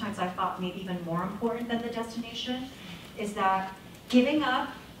 and sometimes I thought maybe even more important than the destination, is that giving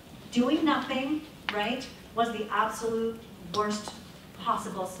up, doing nothing, right, was the absolute worst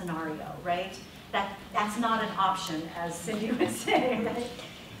possible scenario, right? That's not an option, as Cindy was saying, right?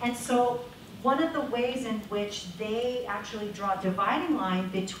 And so one of the ways in which they actually draw a dividing line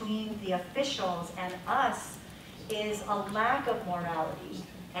between the officials and us is a lack of morality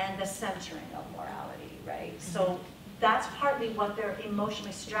and the centering of morality, right? So that's partly what they're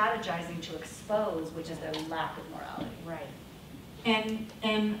emotionally strategizing to expose, which is their lack of morality. Right.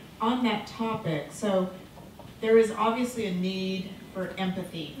 And on that topic, so there is obviously a need for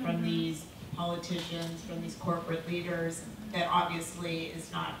empathy from these politicians, from these corporate leaders, that obviously is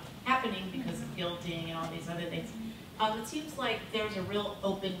not happening because of guilting and all these other things. It seems like there's a real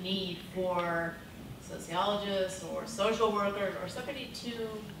open need for sociologists or social workers or somebody to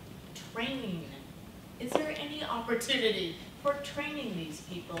train. Is there any opportunity for training these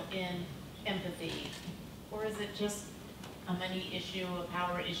people in empathy? Or is it just a money issue, a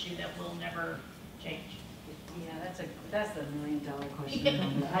power issue that will never change? Yeah, that's the $1 million question.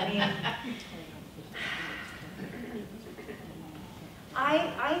 I mean,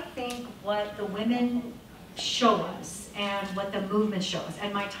 I think what the women show us and what the movement shows,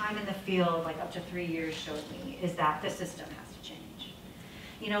 and my time in the field, like up to 3 years, showed me, is that the system has to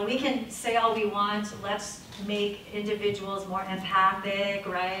change. We can say all we want, let's make individuals more empathic,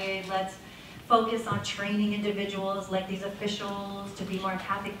 right? Let's focus on training individuals like these officials to be more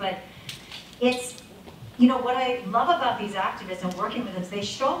empathic, but it's, what I love about these activists and working with them is they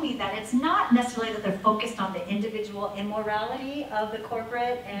show me that it's not necessarily that they're focused on the individual immorality of the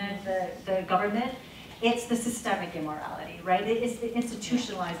corporate and the government. It's the systemic immorality, right? It's the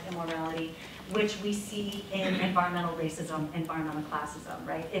institutionalized immorality, which we see in environmental racism, environmental classism,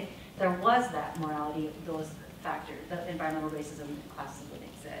 right? If there was that morality, those factors, the environmental racism and classism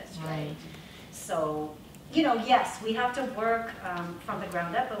wouldn't exist, right? So, yes, we have to work from the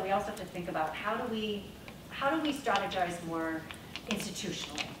ground up, but we also have to think about how do we strategize more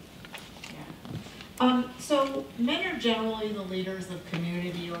institutionally? Yeah. So men are generally the leaders of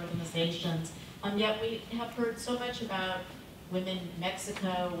community organizations, yet we have heard so much about women in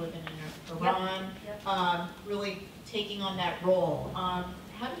Mexico, women in Iran, really taking on that role. How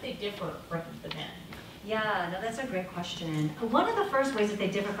do they differ from the men? Yeah, no, that's a great question. One of the first ways that they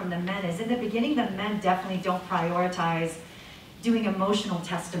differ from the men is in the beginning, the men definitely don't prioritize doing emotional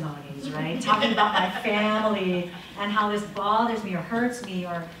testimonies, right? Talking about my family and how this bothers me or hurts me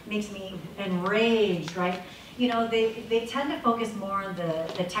or makes me enraged, right? They tend to focus more on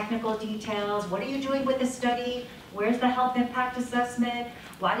the technical details. What are you doing with the study? Where's the health impact assessment?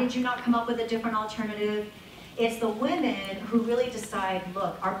 Why did you not come up with a different alternative? It's the women who really decide,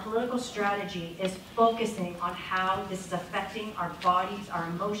 look, our political strategy is focusing on how this is affecting our bodies, our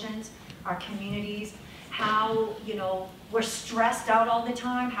emotions, our communities, how, we're stressed out all the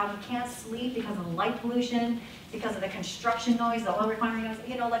time, how we can't sleep because of the light pollution, because of the construction noise, the oil refinery noise,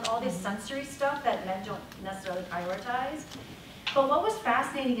 like all this sensory stuff that men don't necessarily prioritize. But what was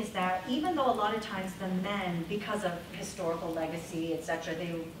fascinating is that even though a lot of times the men, because of historical legacy, etc.,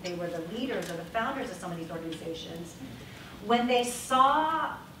 they were the leaders or the founders of some of these organizations, when they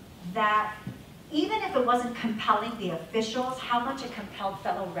saw that even if it wasn't compelling the officials, how much it compelled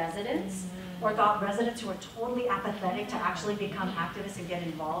fellow residents, or got residents who were totally apathetic to actually become activists and get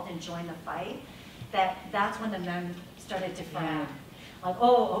involved and join the fight, that's when the men started to frown. Like,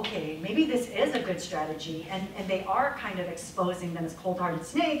 oh, okay, maybe this is a good strategy, and they are kind of exposing them as cold-hearted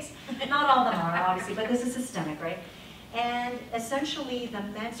snakes. Not all of them are, obviously, but this is systemic, right? And essentially, the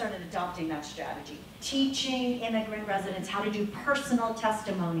men started adopting that strategy, teaching immigrant residents how to do personal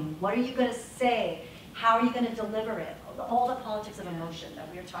testimony. What are you going to say? How are you going to deliver it? All the politics of emotion that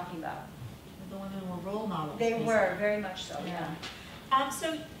we were talking about. The women were role models. They were, very much so, yeah.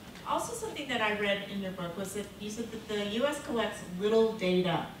 So also something that I read in your book was that you said that the U.S. collects little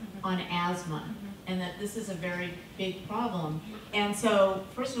data on asthma, and that this is a very big problem. And so,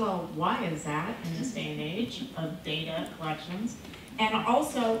 first of all, why is that in this day and age of data collections? And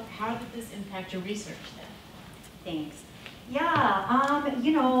also, how did this impact your research then? Thanks. Yeah,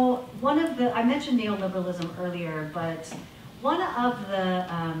 you know, I mentioned neoliberalism earlier, but one of the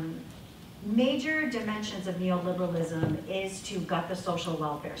major dimensions of neoliberalism is to gut the social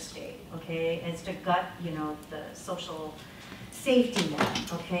welfare state, okay? It's to gut, you know, the social safety net,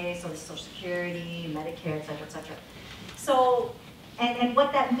 okay? So the Social Security, Medicare, et cetera, et cetera. So, and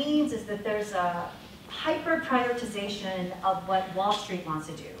what that means is that there's a hyper-prioritization of what Wall Street wants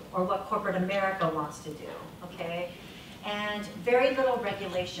to do, or what corporate America wants to do, okay? And very little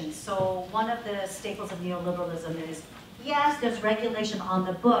regulation. So one of the staples of neoliberalism is, yes, there's regulation on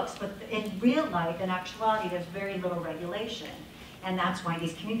the books, but in real life, in actuality, there's very little regulation. And that's why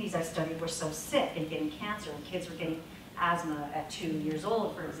these communities I studied were so sick and getting cancer, and kids were getting asthma at 2 years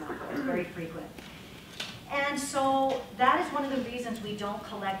old, for example. It was very frequent. And so that is one of the reasons we don't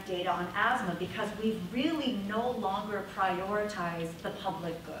collect data on asthma, because we've really no longer prioritized the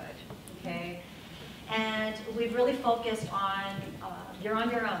public good, okay? And we've really focused on, you're on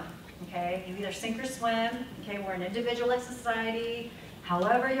your own. Okay, you either sink or swim. Okay, we're an individualist society.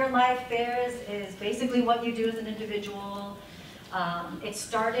 However your life fares is basically what you do as an individual. It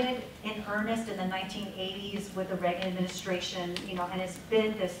started in earnest in the 1980s with the Reagan administration, you know, and it's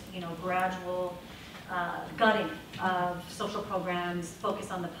been this, you know, gradual gutting of social programs, focus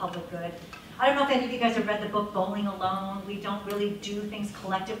on the public good. I don't know if any of you guys have read the book Bowling Alone. We don't really do things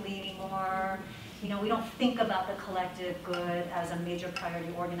collectively anymore. You know, we don't think about the collective good as a major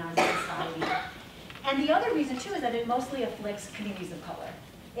priority organizing society. And the other reason, too, is that it mostly afflicts communities of color.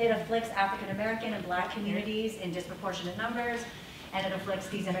 It afflicts African American and Black communities in disproportionate numbers, and it afflicts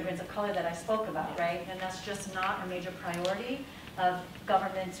these immigrants of color that I spoke about, right? And that's just not a major priority of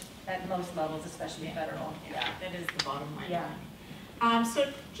government at most levels, especially federal. Yeah, that is the bottom line. Yeah. So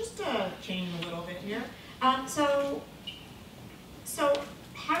just to change a little bit here. So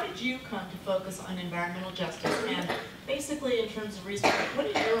how did you come to focus on environmental justice? And basically, in terms of research, what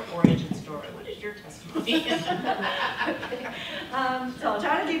is your origin story? What is your testimony? So I'll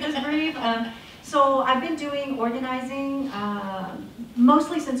try to keep this brief. So I've been doing organizing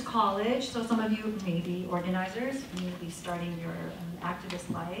mostly since college. So some of you may be organizers, you may be starting your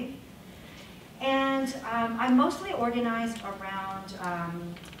activist life. And I mostly organized around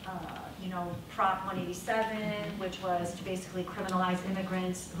you know, Prop 187, which was to basically criminalize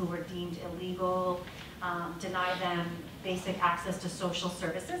immigrants who were deemed illegal, deny them basic access to social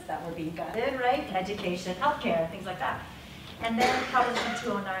services that were being gutted, right? Education, healthcare, things like that. And then Proposition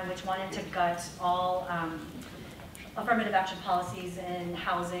 209, which wanted to gut all affirmative action policies in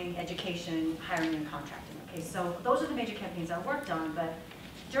housing, education, hiring, and contracting. Okay, so those are the major campaigns I worked on, but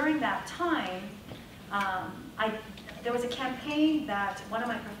during that time, there was a campaign that one of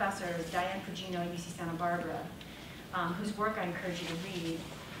my professors, Diane Cugino at UC Santa Barbara, whose work I encourage you to read,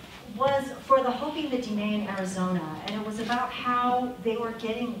 was for the Hopi Medina in Arizona, and it was about how they were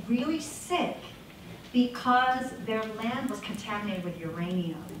getting really sick because their land was contaminated with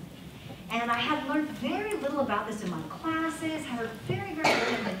uranium. And I had learned very little about this in my classes, heard very, very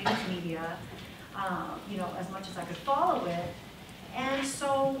little in the news media, you know, as much as I could follow it. And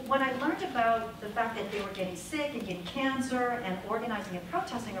so when I learned about the fact that they were getting sick and getting cancer and organizing and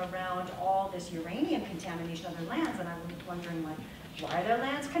protesting around all this uranium contamination of their lands, and I was wondering, like, why are their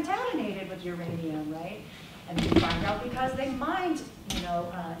lands contaminated with uranium, right? And we find out because they mined, you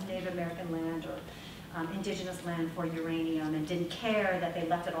know, Native American land or indigenous land for uranium and didn't care that they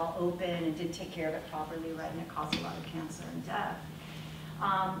left it all open and didn't take care of it properly, right? And it caused a lot of cancer and death.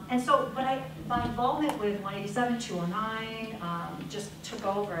 But my involvement with 187, 209 just took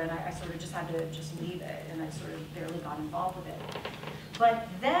over, and I sort of just had to just leave it, and I sort of barely got involved with it. But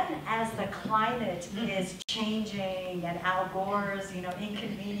then as the climate is changing and Al Gore's,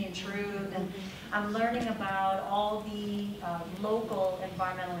 inconvenient truth, and I'm learning about all the local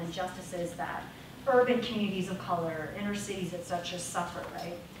environmental injustices that urban communities of color, inner cities, etc. suffer,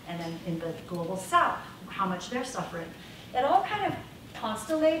 right? And then in the global south, how much they're suffering. It all kind of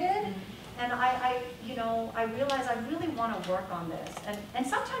constellated, and I realized I really want to work on this. And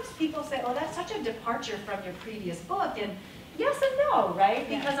sometimes people say, oh, that's such a departure from your previous book, and yes and no, right?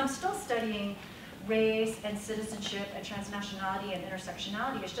 Because I'm still studying race and citizenship and transnationality and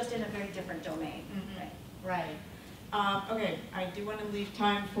intersectionality. It's just in a very different domain. Right. Okay, I do want to leave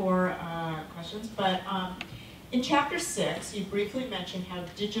time for questions, but in chapter 6, you briefly mentioned how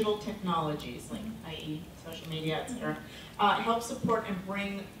digital technologies, like i.e. social media, etc., help support and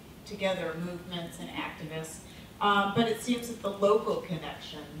bring together movements and activists, but it seems that the local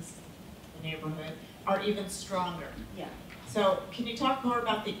connections, the neighborhood, are even stronger. Yeah. So can you talk more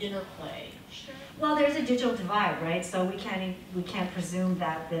about the interplay? Sure. Well, there's a digital divide, right? So we can't presume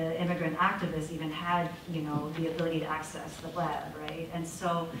that the immigrant activists even had, the ability to access the web, right? And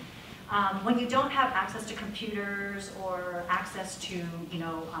so when you don't have access to computers or access to,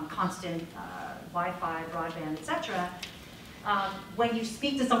 constant Wi-Fi, broadband, etc., when you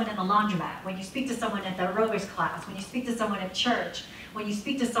speak to someone in the laundromat, when you speak to someone at the aerobics class, when you speak to someone at church, when you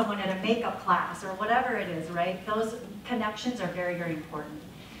speak to someone at a makeup class or whatever it is, right? Those connections are very, very important.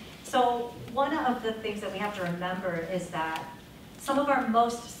 So one of the things that we have to remember is that some of our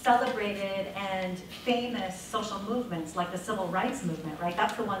most celebrated and famous social movements, like the civil rights movement, right?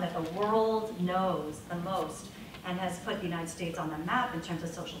 That's the one that the world knows the most and has put the United States on the map in terms of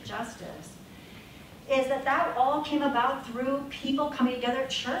social justice, is that all came about through people coming together at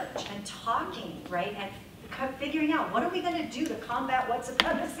church and talking, right? And figuring out, what are we going to do to combat white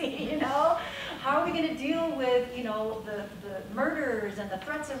supremacy, How are we going to deal with, the murders and the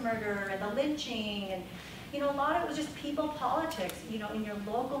threats of murder and the lynching, and, a lot of it was just people politics, in your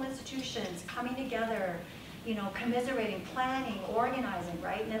local institutions, coming together, commiserating, planning, organizing,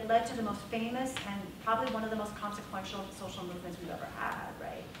 right? And it led to the most famous and probably one of the most consequential social movements we've ever had,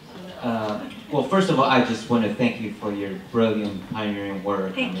 right? Well, first of all, I just want to thank you for your brilliant pioneering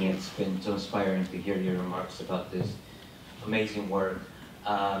work. Thank you. It's been so inspiring to hear your remarks about this amazing work.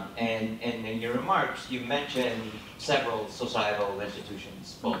 And in your remarks, you mentioned several societal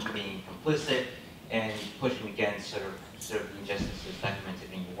institutions, both being complicit and pushing against sort of injustices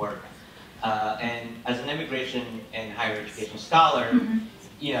documented in your work. And as an immigration and higher education scholar,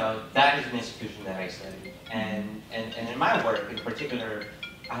 that is an institution that I studied. And in my work in particular,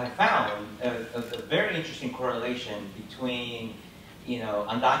 I have found a very interesting correlation between,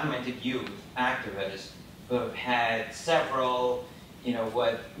 undocumented youth activists who have had several,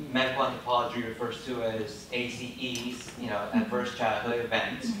 what medical anthropology refers to as ACEs, adverse childhood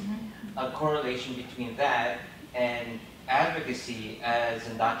events, a correlation between that and advocacy as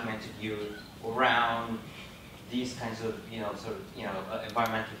undocumented youth around these kinds of,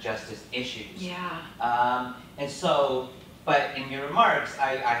 environmental justice issues. Yeah. And so, but in your remarks,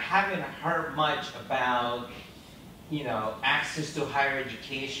 I haven't heard much about, access to higher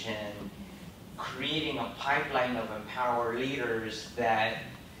education, creating a pipeline of empowered leaders that,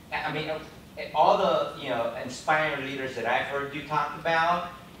 all the, inspiring leaders that I've heard you talk about,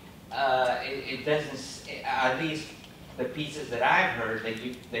 it doesn't, at least the pieces that I've heard that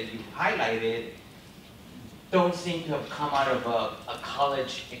you highlighted, don't seem to have come out of a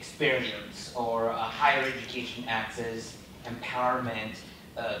college experience or a higher education access, empowerment,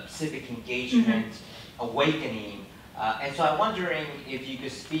 civic engagement, awakening. And so I'm wondering if you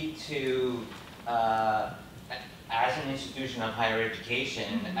could speak to, as an institution of higher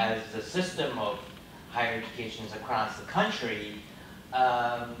education, as the system of higher educations across the country,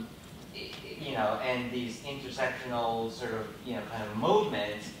 and these intersectional sort of, kind of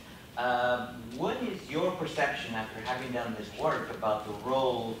movements, what is your perception after having done this work about the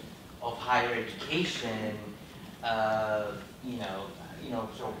role of higher education,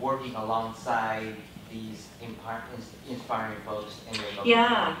 sort of working alongside these inspiring folks in your local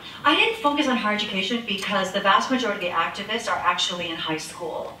Yeah, I didn't focus on higher education because the vast majority of the activists are actually in high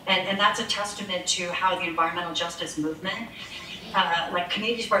school. And that's a testament to how the environmental justice movement, like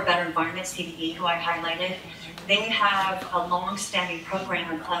Communities for a Better Environment, CBE, who I highlighted, they have a long-standing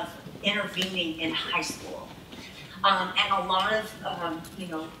program of intervening in high school. And a lot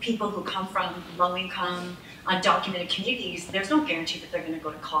of people who come from low-income, undocumented communities, there's no guarantee that they're going to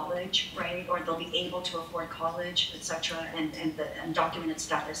go to college, right? Or they'll be able to afford college, etc. And the undocumented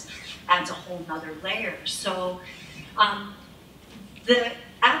status adds a whole nother layer. So the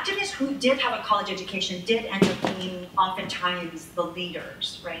activists who did have a college education did end up being oftentimes the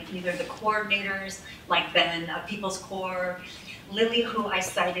leaders, right? Either the coordinators, like Ben of People's Corps, Lily, who I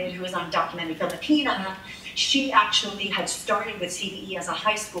cited, who is undocumented Filipina. She actually had started with CBE as a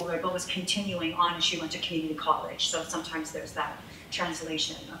high schooler, but was continuing on as she went to community college. So sometimes there's that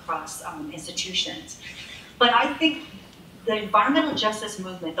translation across institutions. But I think the environmental justice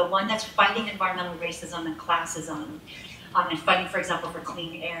movement, the one that's fighting environmental racism and classism, and fighting, for example, for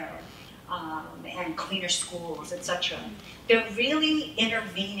clean air and cleaner schools, etc., they're really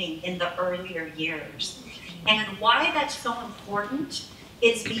intervening in the earlier years. And why that's so important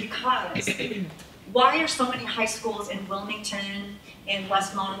is because why are so many high schools in Wilmington, in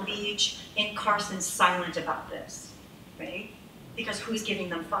West Long Beach, in Carson silent about this, right? Because who's giving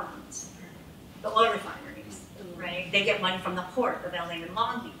them funds? The oil refineries, right? They get money from the port of LA and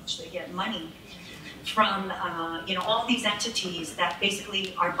Long Beach. They get money from all these entities that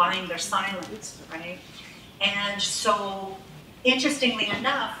basically are buying their silence, right? And so, interestingly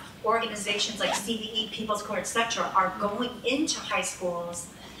enough, organizations like CBE, People's Corps, etc., are going into high schools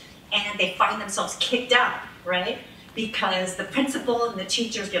and they find themselves kicked out, right? Because the principal and the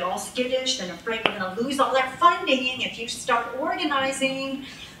teachers get all skittish and afraid we're going to lose all their funding if you start organizing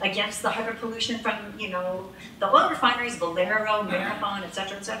against the hyperpollution from, the oil refineries, Valero, Marathon, et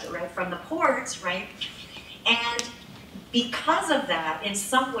cetera, right, from the ports, right? And because of that, in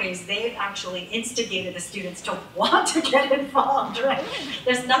some ways, they've actually instigated the students to want to get involved, right?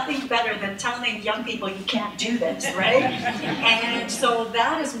 There's nothing better than telling young people you can't do this, right? And so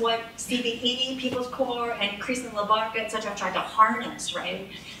that is what CBE, People's Corps, and increasingly LaBarca, et cetera, have tried to harness, right?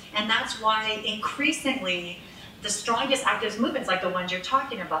 And that's why increasingly the strongest activist movements, like the ones you're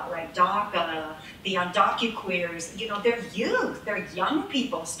talking about, right? DACA, the undocuqueers, they're youth, they're young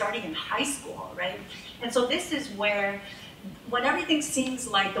people starting in high school, right? And so this is where, when everything seems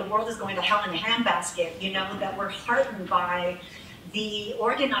like the world is going to hell in a handbasket, that we're heartened by the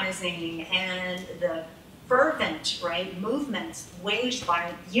organizing and the fervent, right, movements waged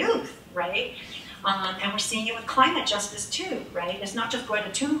by youth, right? And we're seeing it with climate justice too, right? It's not just Greta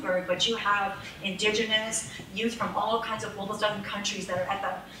Thunberg, but you have indigenous youth from all kinds of global southern countries that are at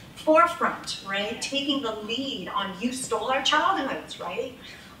the forefront, right? Taking the lead on you stole our childhoods, right?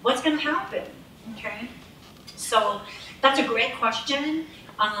 What's going to happen, okay? So that's a great question.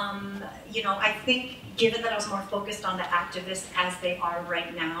 I think given that I was more focused on the activists as they are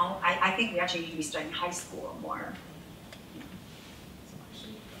right now, I think we actually need to be studying high school more.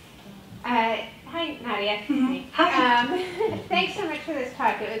 Hi, Nadia. Mm-hmm. Hi. Thanks so much for this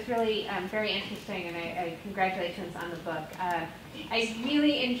talk. It was really very interesting, and I congratulations on the book. I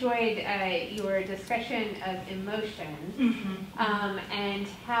really enjoyed your discussion of emotions, Mm-hmm. And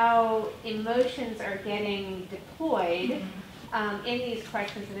how emotions are getting deployed in these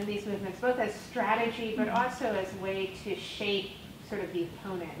questions and in these movements, both as strategy, but also as a way to shape sort of the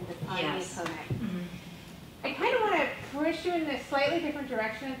opponent and define Yes. the opponent. Mm-hmm. I kind of want to push you in a slightly different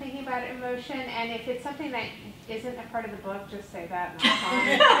direction in thinking about emotion, and if it's something that isn't a part of the book, just say that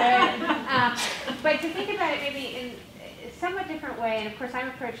and I'll fine. But to think about it maybe in a somewhat different way, and of course I'm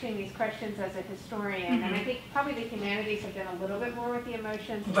approaching these questions as a historian, and I think probably the humanities have done a little bit more with the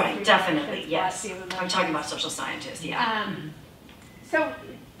emotions. Right, definitely, yes. I'm talking about social scientists, yeah. So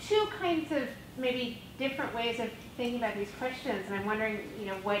two kinds of maybe different ways of thinking about these questions, and I'm wondering,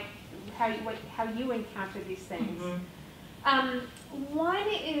 how you encounter these things. One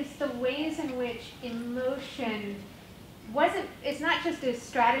is the ways in which emotion it's not just a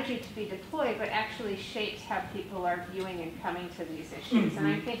strategy to be deployed, but actually shapes how people are viewing and coming to these issues. And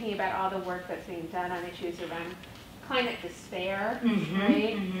I'm thinking about all the work that's being done on issues around climate despair,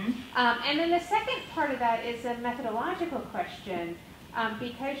 right? And then the second part of that is a methodological question.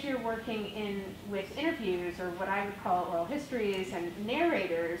 Because you're working with interviews, or what I would call oral histories and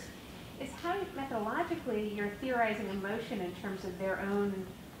narrators, is how methodologically you're theorizing emotion in terms of their own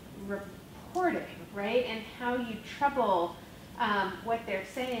reporting, right? And how you trouble what they're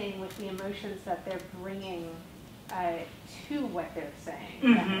saying with the emotions that they're bringing to what they're saying.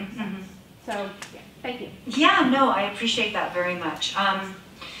 If that makes sense. So, yeah, thank you. Yeah, no, I appreciate that very much.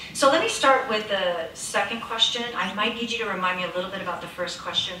 So let me start with the second question. I might need you to remind me a little bit about the first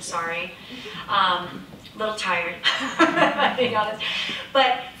question, sorry. A little tired, being honest.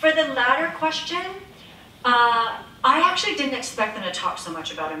 But for the latter question, I actually didn't expect them to talk so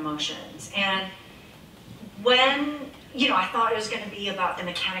much about emotions. And when, I thought it was going to be about the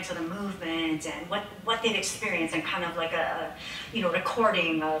mechanics of the movement and what they'd experienced, and kind of like a,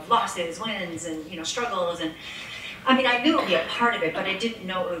 recording of losses, wins, and, struggles. And I mean, I knew it would be a part of it, but I didn't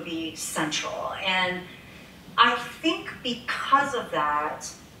know it would be central. And I think because of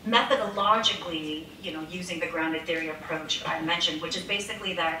that, methodologically, using the grounded theory approach I mentioned, which is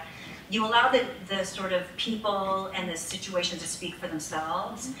basically that you allow the sort of people and the situations to speak for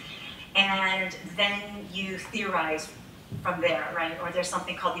themselves, and then you theorize from there, right? Or there's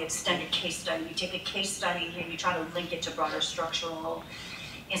something called the extended case study. You take a case study and you try to link it to broader structural,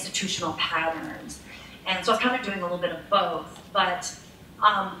 institutional patterns. And so I was kind of doing a little bit of both, but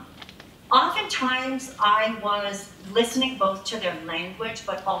oftentimes I was listening both to their language,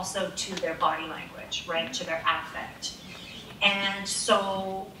 but also to their body language, right? To their affect. And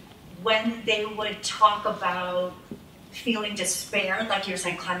so when they would talk about feeling despair, like you were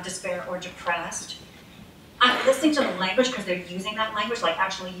saying, climate despair or depressed, I'm listening to the language because they're using that language, like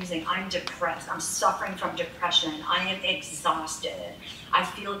actually using, I'm depressed, I'm suffering from depression, I am exhausted, I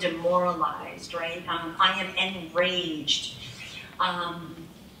feel demoralized, right? I am enraged. I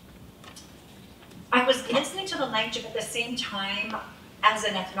was listening to the language at the same time as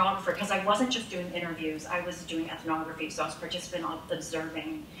an ethnographer, because I wasn't just doing interviews, I was doing ethnography, so I was participant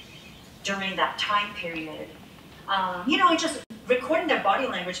observing during that time period. Just recording their body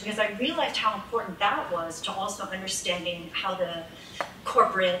language, because I realized how important that was to also understanding how the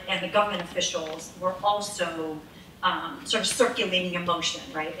corporate and the government officials were also sort of circulating emotion,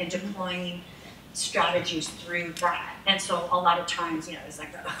 right, and deploying strategies through that. And so a lot of times, it's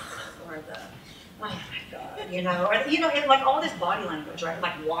like the, or the, oh my God, or, like all this body language, right,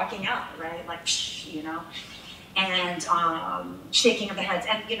 like walking out, right, like, and shaking of the heads,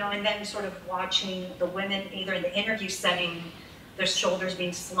 and and then sort of watching the women either in the interview setting, their shoulders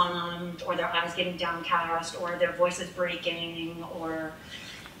being slumped, or their eyes getting downcast, or their voices breaking, or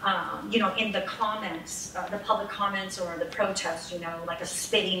in the comments, the public comments or the protests, like a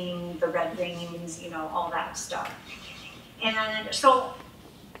spitting, the red veins, all that stuff. And so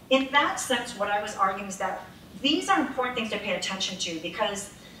in that sense, what I was arguing is that these are important things to pay attention to,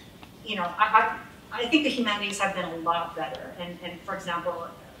 because I think the humanities have been a lot better, and for example,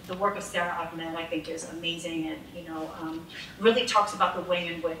 the work of Sarah Ahmed I think is amazing, and really talks about the way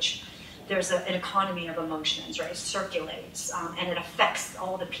in which there's an economy of emotions, right? It circulates, and it affects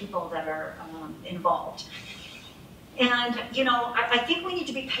all the people that are involved. And I think we need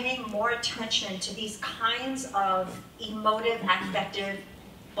to be paying more attention to these kinds of emotive, affective,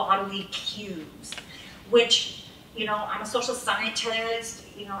 bodily cues, which I'm a social scientist,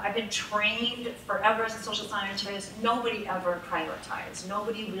 I've been trained forever as a social scientist. Nobody ever prioritized,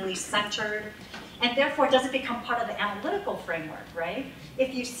 nobody really centered, and therefore it doesn't become part of the analytical framework, right?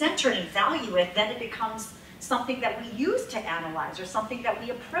 If you center and value it, then it becomes something that we use to analyze, or something that we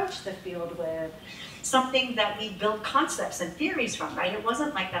approach the field with, something that we build concepts and theories from, right? It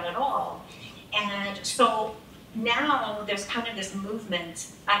wasn't like that at all. And so now there's kind of this movement,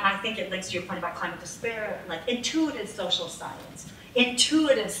 and I think it links to your point about climate despair, like intuitive social science,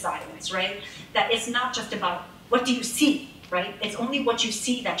 intuitive science, right? That it's not just about what do you see, right? It's only what you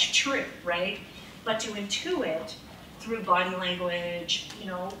see that's true, right? But to intuit through body language,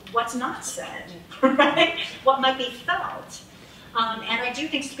 what's not said, right? What might be felt. And I do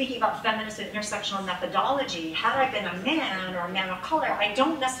think, speaking about feminist and intersectional methodology, had I been a man or a man of color, I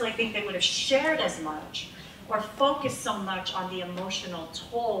don't necessarily think they would have shared as much or focused so much on the emotional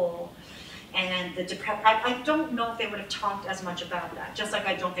toll and the depression. I don't know if they would have talked as much about that, just like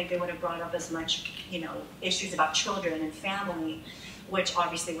I don't think they would have brought up as much, issues about children and family, which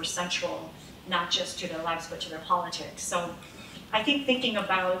obviously were central, not just to their lives, but to their politics. So I think thinking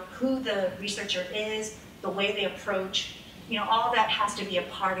about who the researcher is, the way they approach, all that has to be a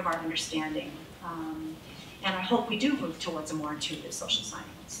part of our understanding. And I hope we do move towards a more intuitive social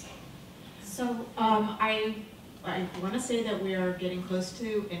science. So I want to say that we are getting close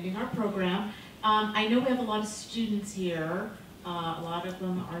to ending our program. I know we have a lot of students here. A lot of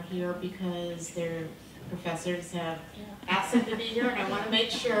them are here because their professors have asked them to be here, and I want to make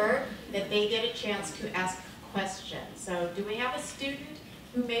sure that they get a chance to ask questions. So do we have a student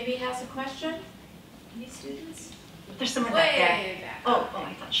who maybe has a question? Any students? There's someone back there. Back. Oh,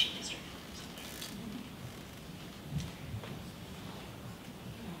 I thought she was.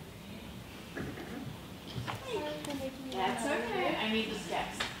 That's okay. I need the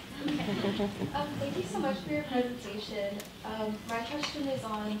steps. Thank you so much for your presentation. My question is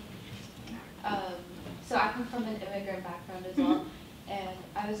on, so I come from an immigrant background as well, and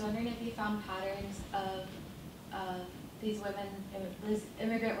I was wondering if you found patterns of these women, these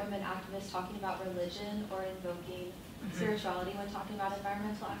immigrant women activists talking about religion or invoking spirituality when talking about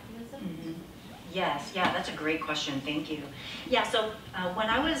environmental activism? Yes, yeah, that's a great question, thank you. Yeah, so when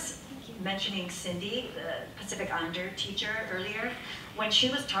I was mentioning Cindy, the Pacific Islander teacher earlier, when she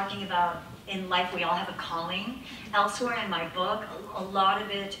was talking about in life we all have a calling, elsewhere in my book, a lot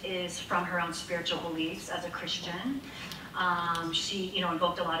of it is from her own spiritual beliefs as a Christian. She,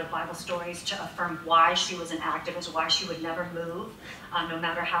 invoked a lot of Bible stories to affirm why she was an activist, why she would never move, no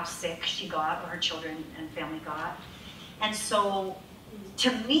matter how sick she got or her children and family got. And so,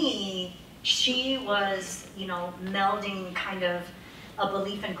 to me, she was, melding kind of a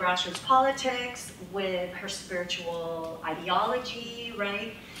belief in grassroots politics with her spiritual ideology,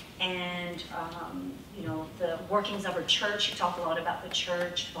 right? And, the workings of her church. She talked a lot about the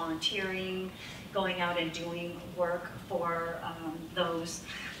church, volunteering, going out and doing work for those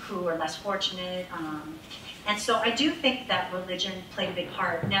who are less fortunate. And so I do think that religion played a big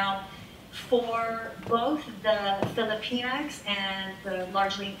part. Now, for both the Filipinas and the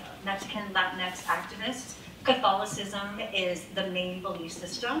largely Mexican Latinx activists, Catholicism is the main belief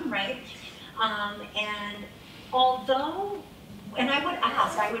system, right? And although, and I would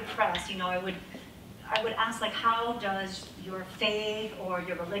press, I would ask, like, how does your faith or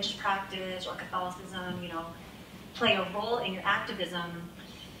your religious practice or Catholicism, play a role in your activism?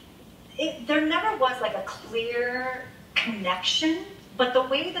 There never was like a clear connection, but the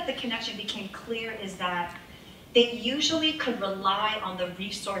way that the connection became clear is that they usually could rely on the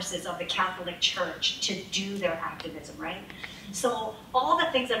resources of the Catholic Church to do their activism, right? So all the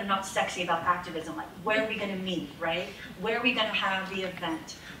things that are not sexy about activism, like where are we going to meet, right? Where are we going to have the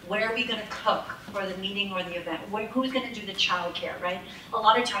event? Where are we going to cook for the meeting or the event? Who's going to do the childcare, right? A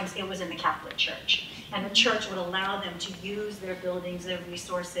lot of times it was in the Catholic Church. And the church would allow them to use their buildings, their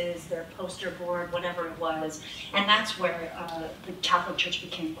resources, their poster board, whatever it was. And that's where the Catholic Church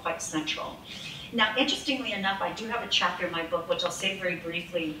became quite central. Now, interestingly enough, I do have a chapter in my book, which I'll say very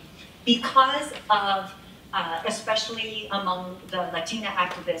briefly, because of, especially among the Latina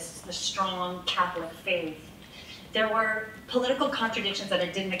activists, the strong Catholic faith, there were political contradictions that I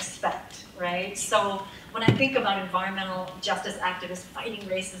didn't expect, right? So when I think about environmental justice activists fighting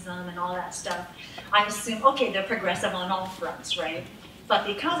racism and all that stuff, I assume, okay, they're progressive on all fronts, right? But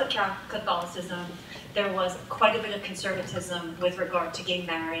because of Catholicism, there was quite a bit of conservatism with regard to gay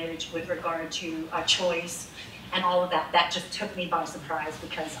marriage, with regard to choice, and all of that. That just took me by surprise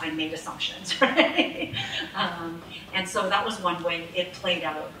because I made assumptions, right? And so that was one way it played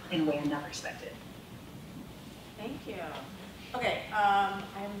out in a way I never expected. Thank you. Okay, I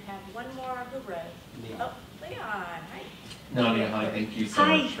have one more who read. Oh, Leon, hi. Nadia, hi, thank you so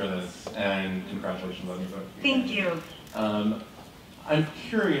Hi. much for this, and congratulations on your book. Thank you. I'm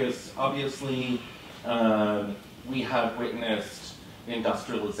curious, obviously, we have witnessed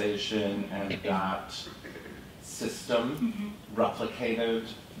industrialization and that system replicated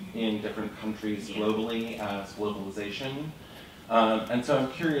in different countries globally as globalization. And so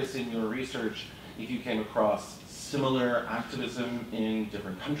I'm curious in your research if you came across similar activism in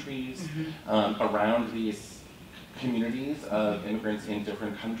different countries around these communities of immigrants in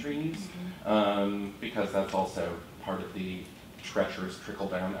different countries, because that's also part of the treacherous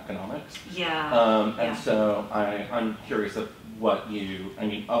trickle-down economics. Yeah. And so I'm curious of what you,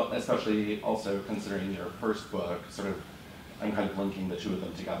 especially also considering your first book, sort of, I'm kind of linking the two of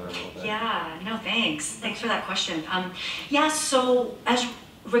them together a little bit. Yeah, no, thanks. Thanks for that question. Yeah, so as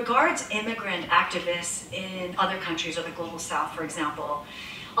regards immigrant activists in other countries or the global south, for example,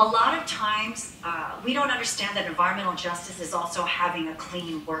 a lot of times we don't understand that environmental justice is also having a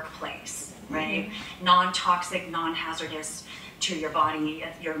clean workplace, right? Non-toxic, non-hazardous to your body,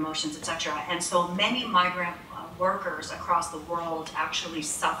 your emotions, etc. And so many migrant workers across the world actually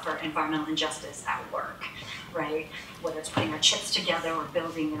suffer environmental injustice at work, right? Whether it's putting our chips together or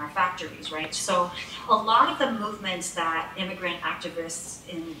building in our factories, right? So a lot of the movements that immigrant activists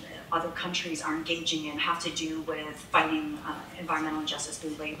in other countries are engaging in have to do with fighting environmental injustice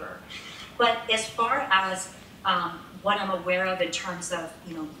through labor. But as far as what I'm aware of in terms of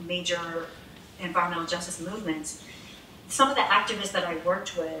major environmental justice movements, some of the activists that I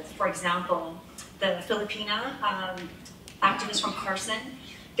worked with, for example, the Filipina activists from Carson,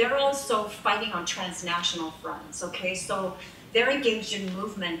 they're also fighting on transnational fronts, okay? So they're engaged in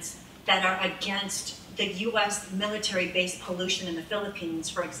movements that are against the US military-based pollution in the Philippines.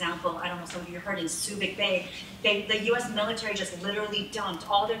 For example, I don't know if some of you heard in Subic Bay, the US military just literally dumped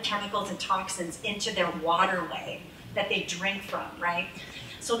all their chemicals and toxins into their waterway that they drink from, right?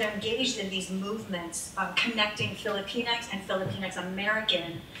 So they're engaged in these movements connecting Filipinx and Filipinx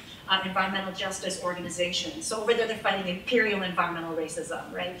American environmental justice organizations. So over there they're fighting imperial environmental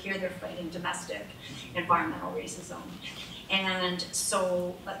racism, right? Here they're fighting domestic environmental racism. And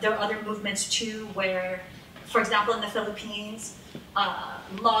so there are other movements too where, for example, in the Philippines,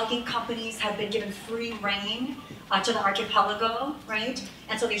 logging companies have been given free reign to the archipelago, right?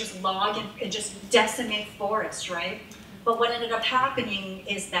 And so they just log and just decimate forests, right? But what ended up happening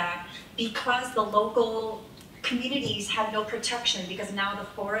is that because the local communities had no protection, because now the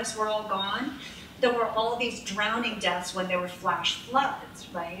forests were all gone, there were all these drowning deaths when there were flash floods,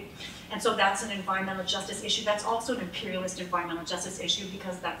 right? And so that's an environmental justice issue. That's also an imperialist environmental justice issue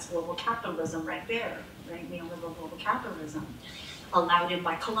because that's global capitalism right there, right? Neoliberal global capitalism, allowed in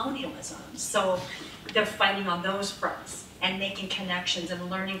by colonialism. So they're fighting on those fronts and making connections and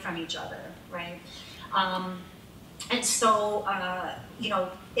learning from each other, right? And so, you know,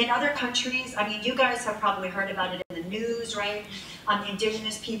 in other countries, I mean, you guys have probably heard about it in the news, right?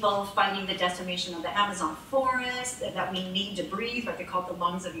 Indigenous people fighting the decimation of the Amazon forest that we need to breathe, what they call the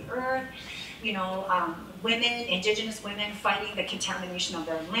lungs of the earth. You know, women, indigenous women fighting the contamination of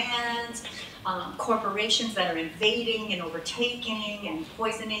their lands, corporations that are invading and overtaking and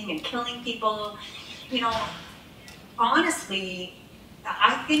poisoning and killing people. You know, honestly,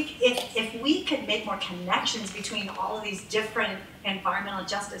 I think if we could make more connections between all of these different environmental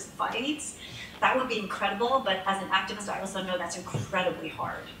justice fights, that would be incredible. But as an activist, I also know that's incredibly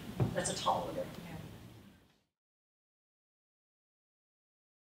hard. That's a tall order.